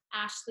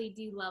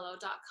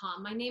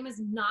 ashleighdilello.com. My name is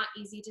not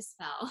easy to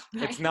spell.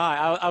 Right? It's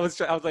not. I was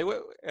like,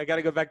 wait, I got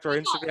to go back to our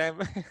Instagram.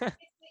 It's the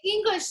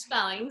English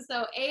spelling,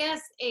 so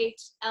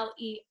ASHLEIGH.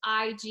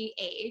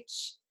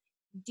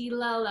 Di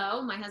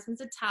Lello, my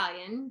husband's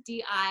Italian,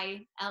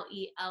 DILELLO.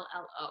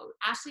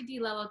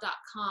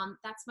 AshleighDiLello.com.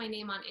 That's my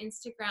name on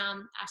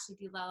Instagram. Ashleigh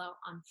Di Lello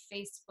on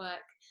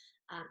Facebook.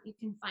 You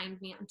can find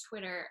me on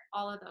Twitter,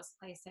 all of those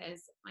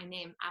places. My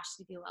name,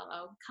 Ashleigh Di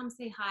Lello. Come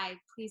say hi.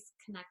 Please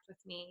connect with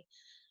me.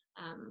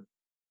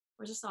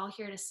 We're just all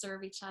here to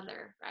serve each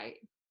other, right?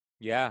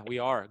 Yeah, we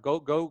are.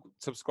 Go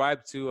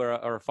subscribe to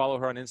or follow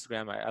her on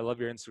Instagram. I love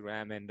your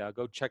Instagram, and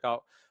go check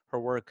out her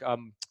work.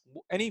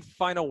 Any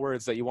final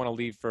words that you want to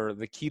leave for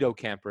the keto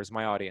campers,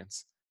 my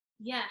audience?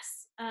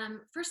 Yes.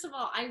 First of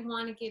all, I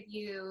want to give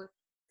you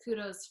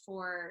kudos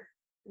for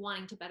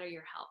wanting to better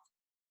your health,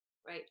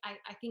 right?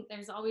 I think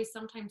there's always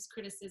sometimes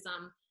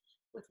criticism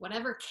with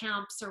whatever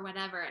camps or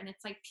whatever, and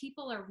it's like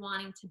people are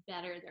wanting to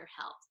better their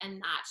health,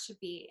 and that should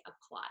be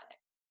applauded.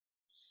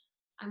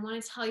 I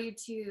want to tell you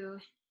to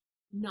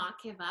not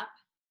give up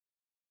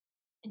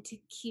and to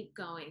keep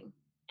going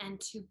and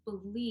to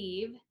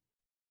believe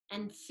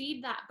and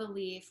feed that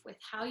belief with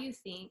how you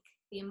think,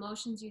 the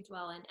emotions you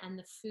dwell in, and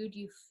the food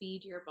you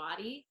feed your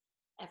body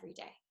every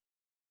day.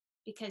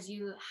 Because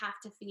you have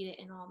to feed it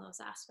in all those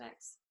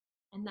aspects.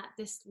 And that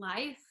this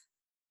life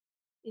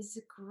is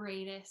the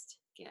greatest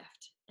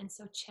gift. And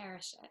so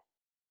cherish it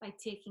by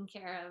taking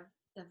care of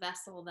the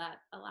vessel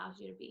that allows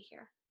you to be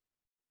here.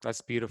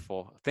 That's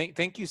beautiful.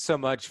 Thank you so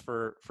much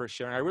for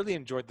sharing. I really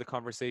enjoyed the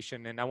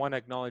conversation, and I want to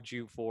acknowledge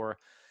you for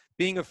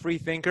being a free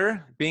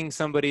thinker, being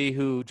somebody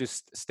who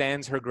just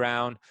stands her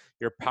ground.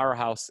 You're a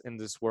powerhouse in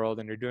this world,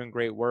 and you're doing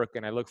great work.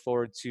 And I look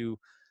forward to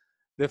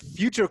the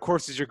future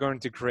courses you're going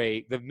to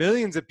create, the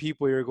millions of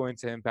people you're going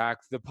to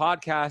impact, the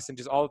podcast, and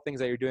just all the things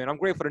that you're doing. I'm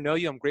grateful to know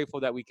you. I'm grateful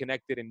that we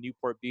connected in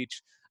Newport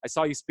Beach. I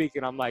saw you speak,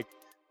 and I'm like,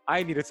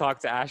 I need to talk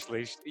to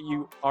Ashleigh.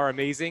 You are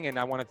amazing, and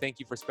I want to thank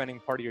you for spending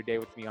part of your day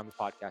with me on the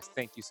podcast.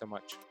 Thank you so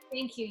much.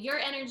 Thank you. Your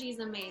energy is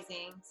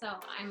amazing. So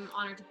I'm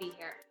honored to be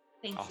here.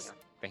 Thank Awesome.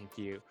 you. Thank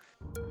you.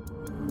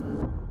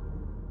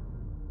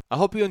 I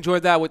hope you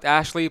enjoyed that with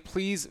Ashleigh.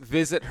 Please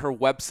visit her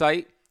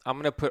website. I'm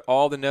going to put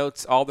all the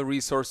notes, all the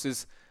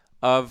resources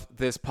of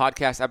this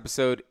podcast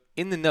episode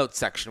in the notes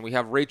section. We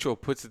have Rachel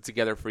puts it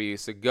together for you.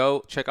 So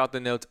go check out the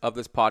notes of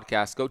this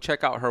podcast. Go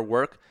check out her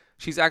work.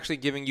 She's actually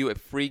giving you a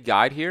free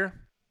guide here.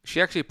 She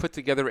actually put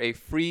together a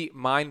free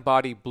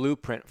mind-body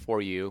blueprint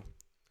for you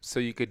so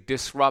you could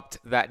disrupt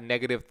that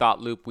negative thought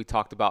loop we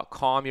talked about.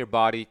 Calm your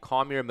body,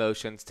 calm your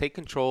emotions, take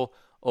control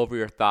over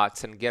your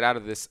thoughts, and get out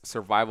of this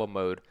survival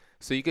mode.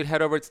 So you could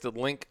head over to the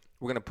link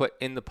we're going to put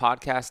in the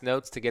podcast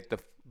notes to get the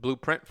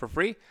blueprint for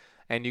free,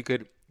 and you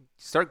could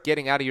start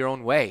getting out of your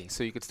own way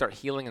so you can start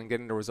healing and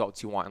getting the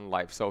results you want in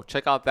life. So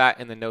check out that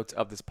in the notes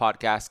of this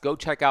podcast. Go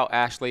check out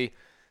Ashleigh.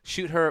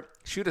 Shoot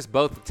us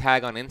both a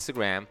tag on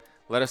Instagram.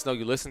 Let us know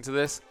you listen to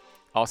this.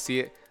 I'll see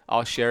it.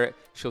 I'll share it.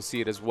 She'll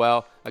see it as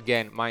well.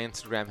 Again, my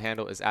Instagram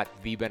handle is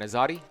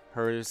 @thebenazati.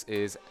 Hers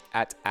is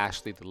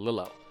 @Ashleigh Di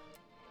Lello.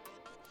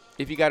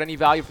 If you got any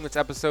value from this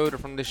episode or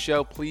from this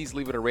show, please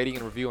leave it a rating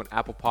and review on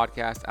Apple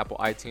Podcasts, Apple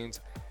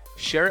iTunes.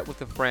 Share it with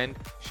a friend.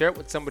 Share it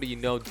with somebody you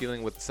know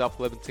dealing with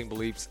self-limiting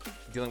beliefs,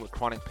 dealing with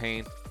chronic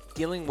pain,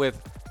 dealing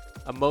with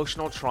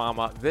emotional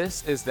trauma.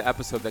 This is the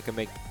episode that can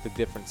make the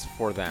difference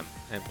for them.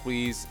 And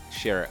please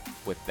share it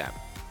with them.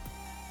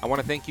 I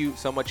want to thank you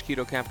so much,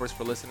 Keto Campers,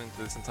 for listening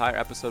to this entire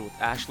episode with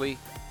Ashleigh.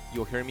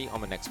 You'll hear me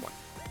on the next one.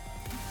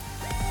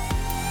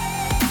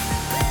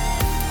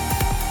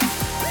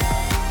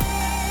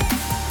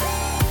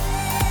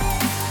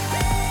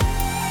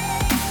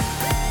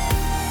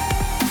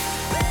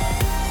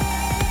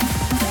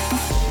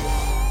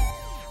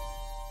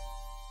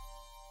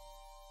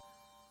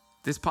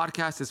 This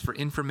podcast is for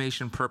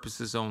information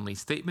purposes only.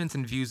 Statements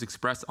and views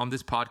expressed on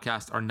this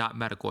podcast are not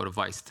medical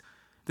advice.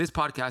 This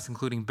podcast,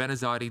 including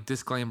Benazati,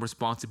 disclaims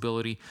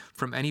responsibility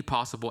from any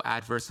possible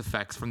adverse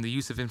effects from the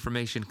use of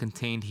information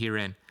contained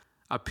herein.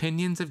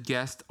 Opinions of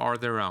guests are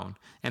their own,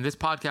 and this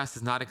podcast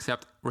does not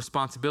accept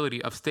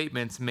responsibility of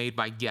statements made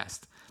by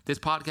guests. This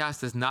podcast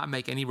does not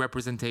make any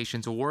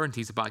representations or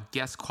warranties about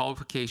guest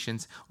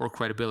qualifications or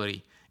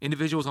credibility.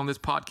 Individuals on this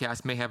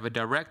podcast may have a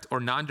direct or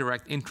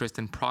non-direct interest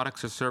in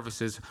products or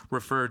services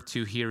referred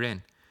to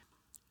herein.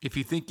 If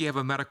you think you have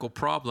a medical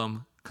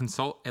problem,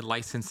 consult a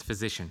licensed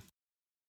physician.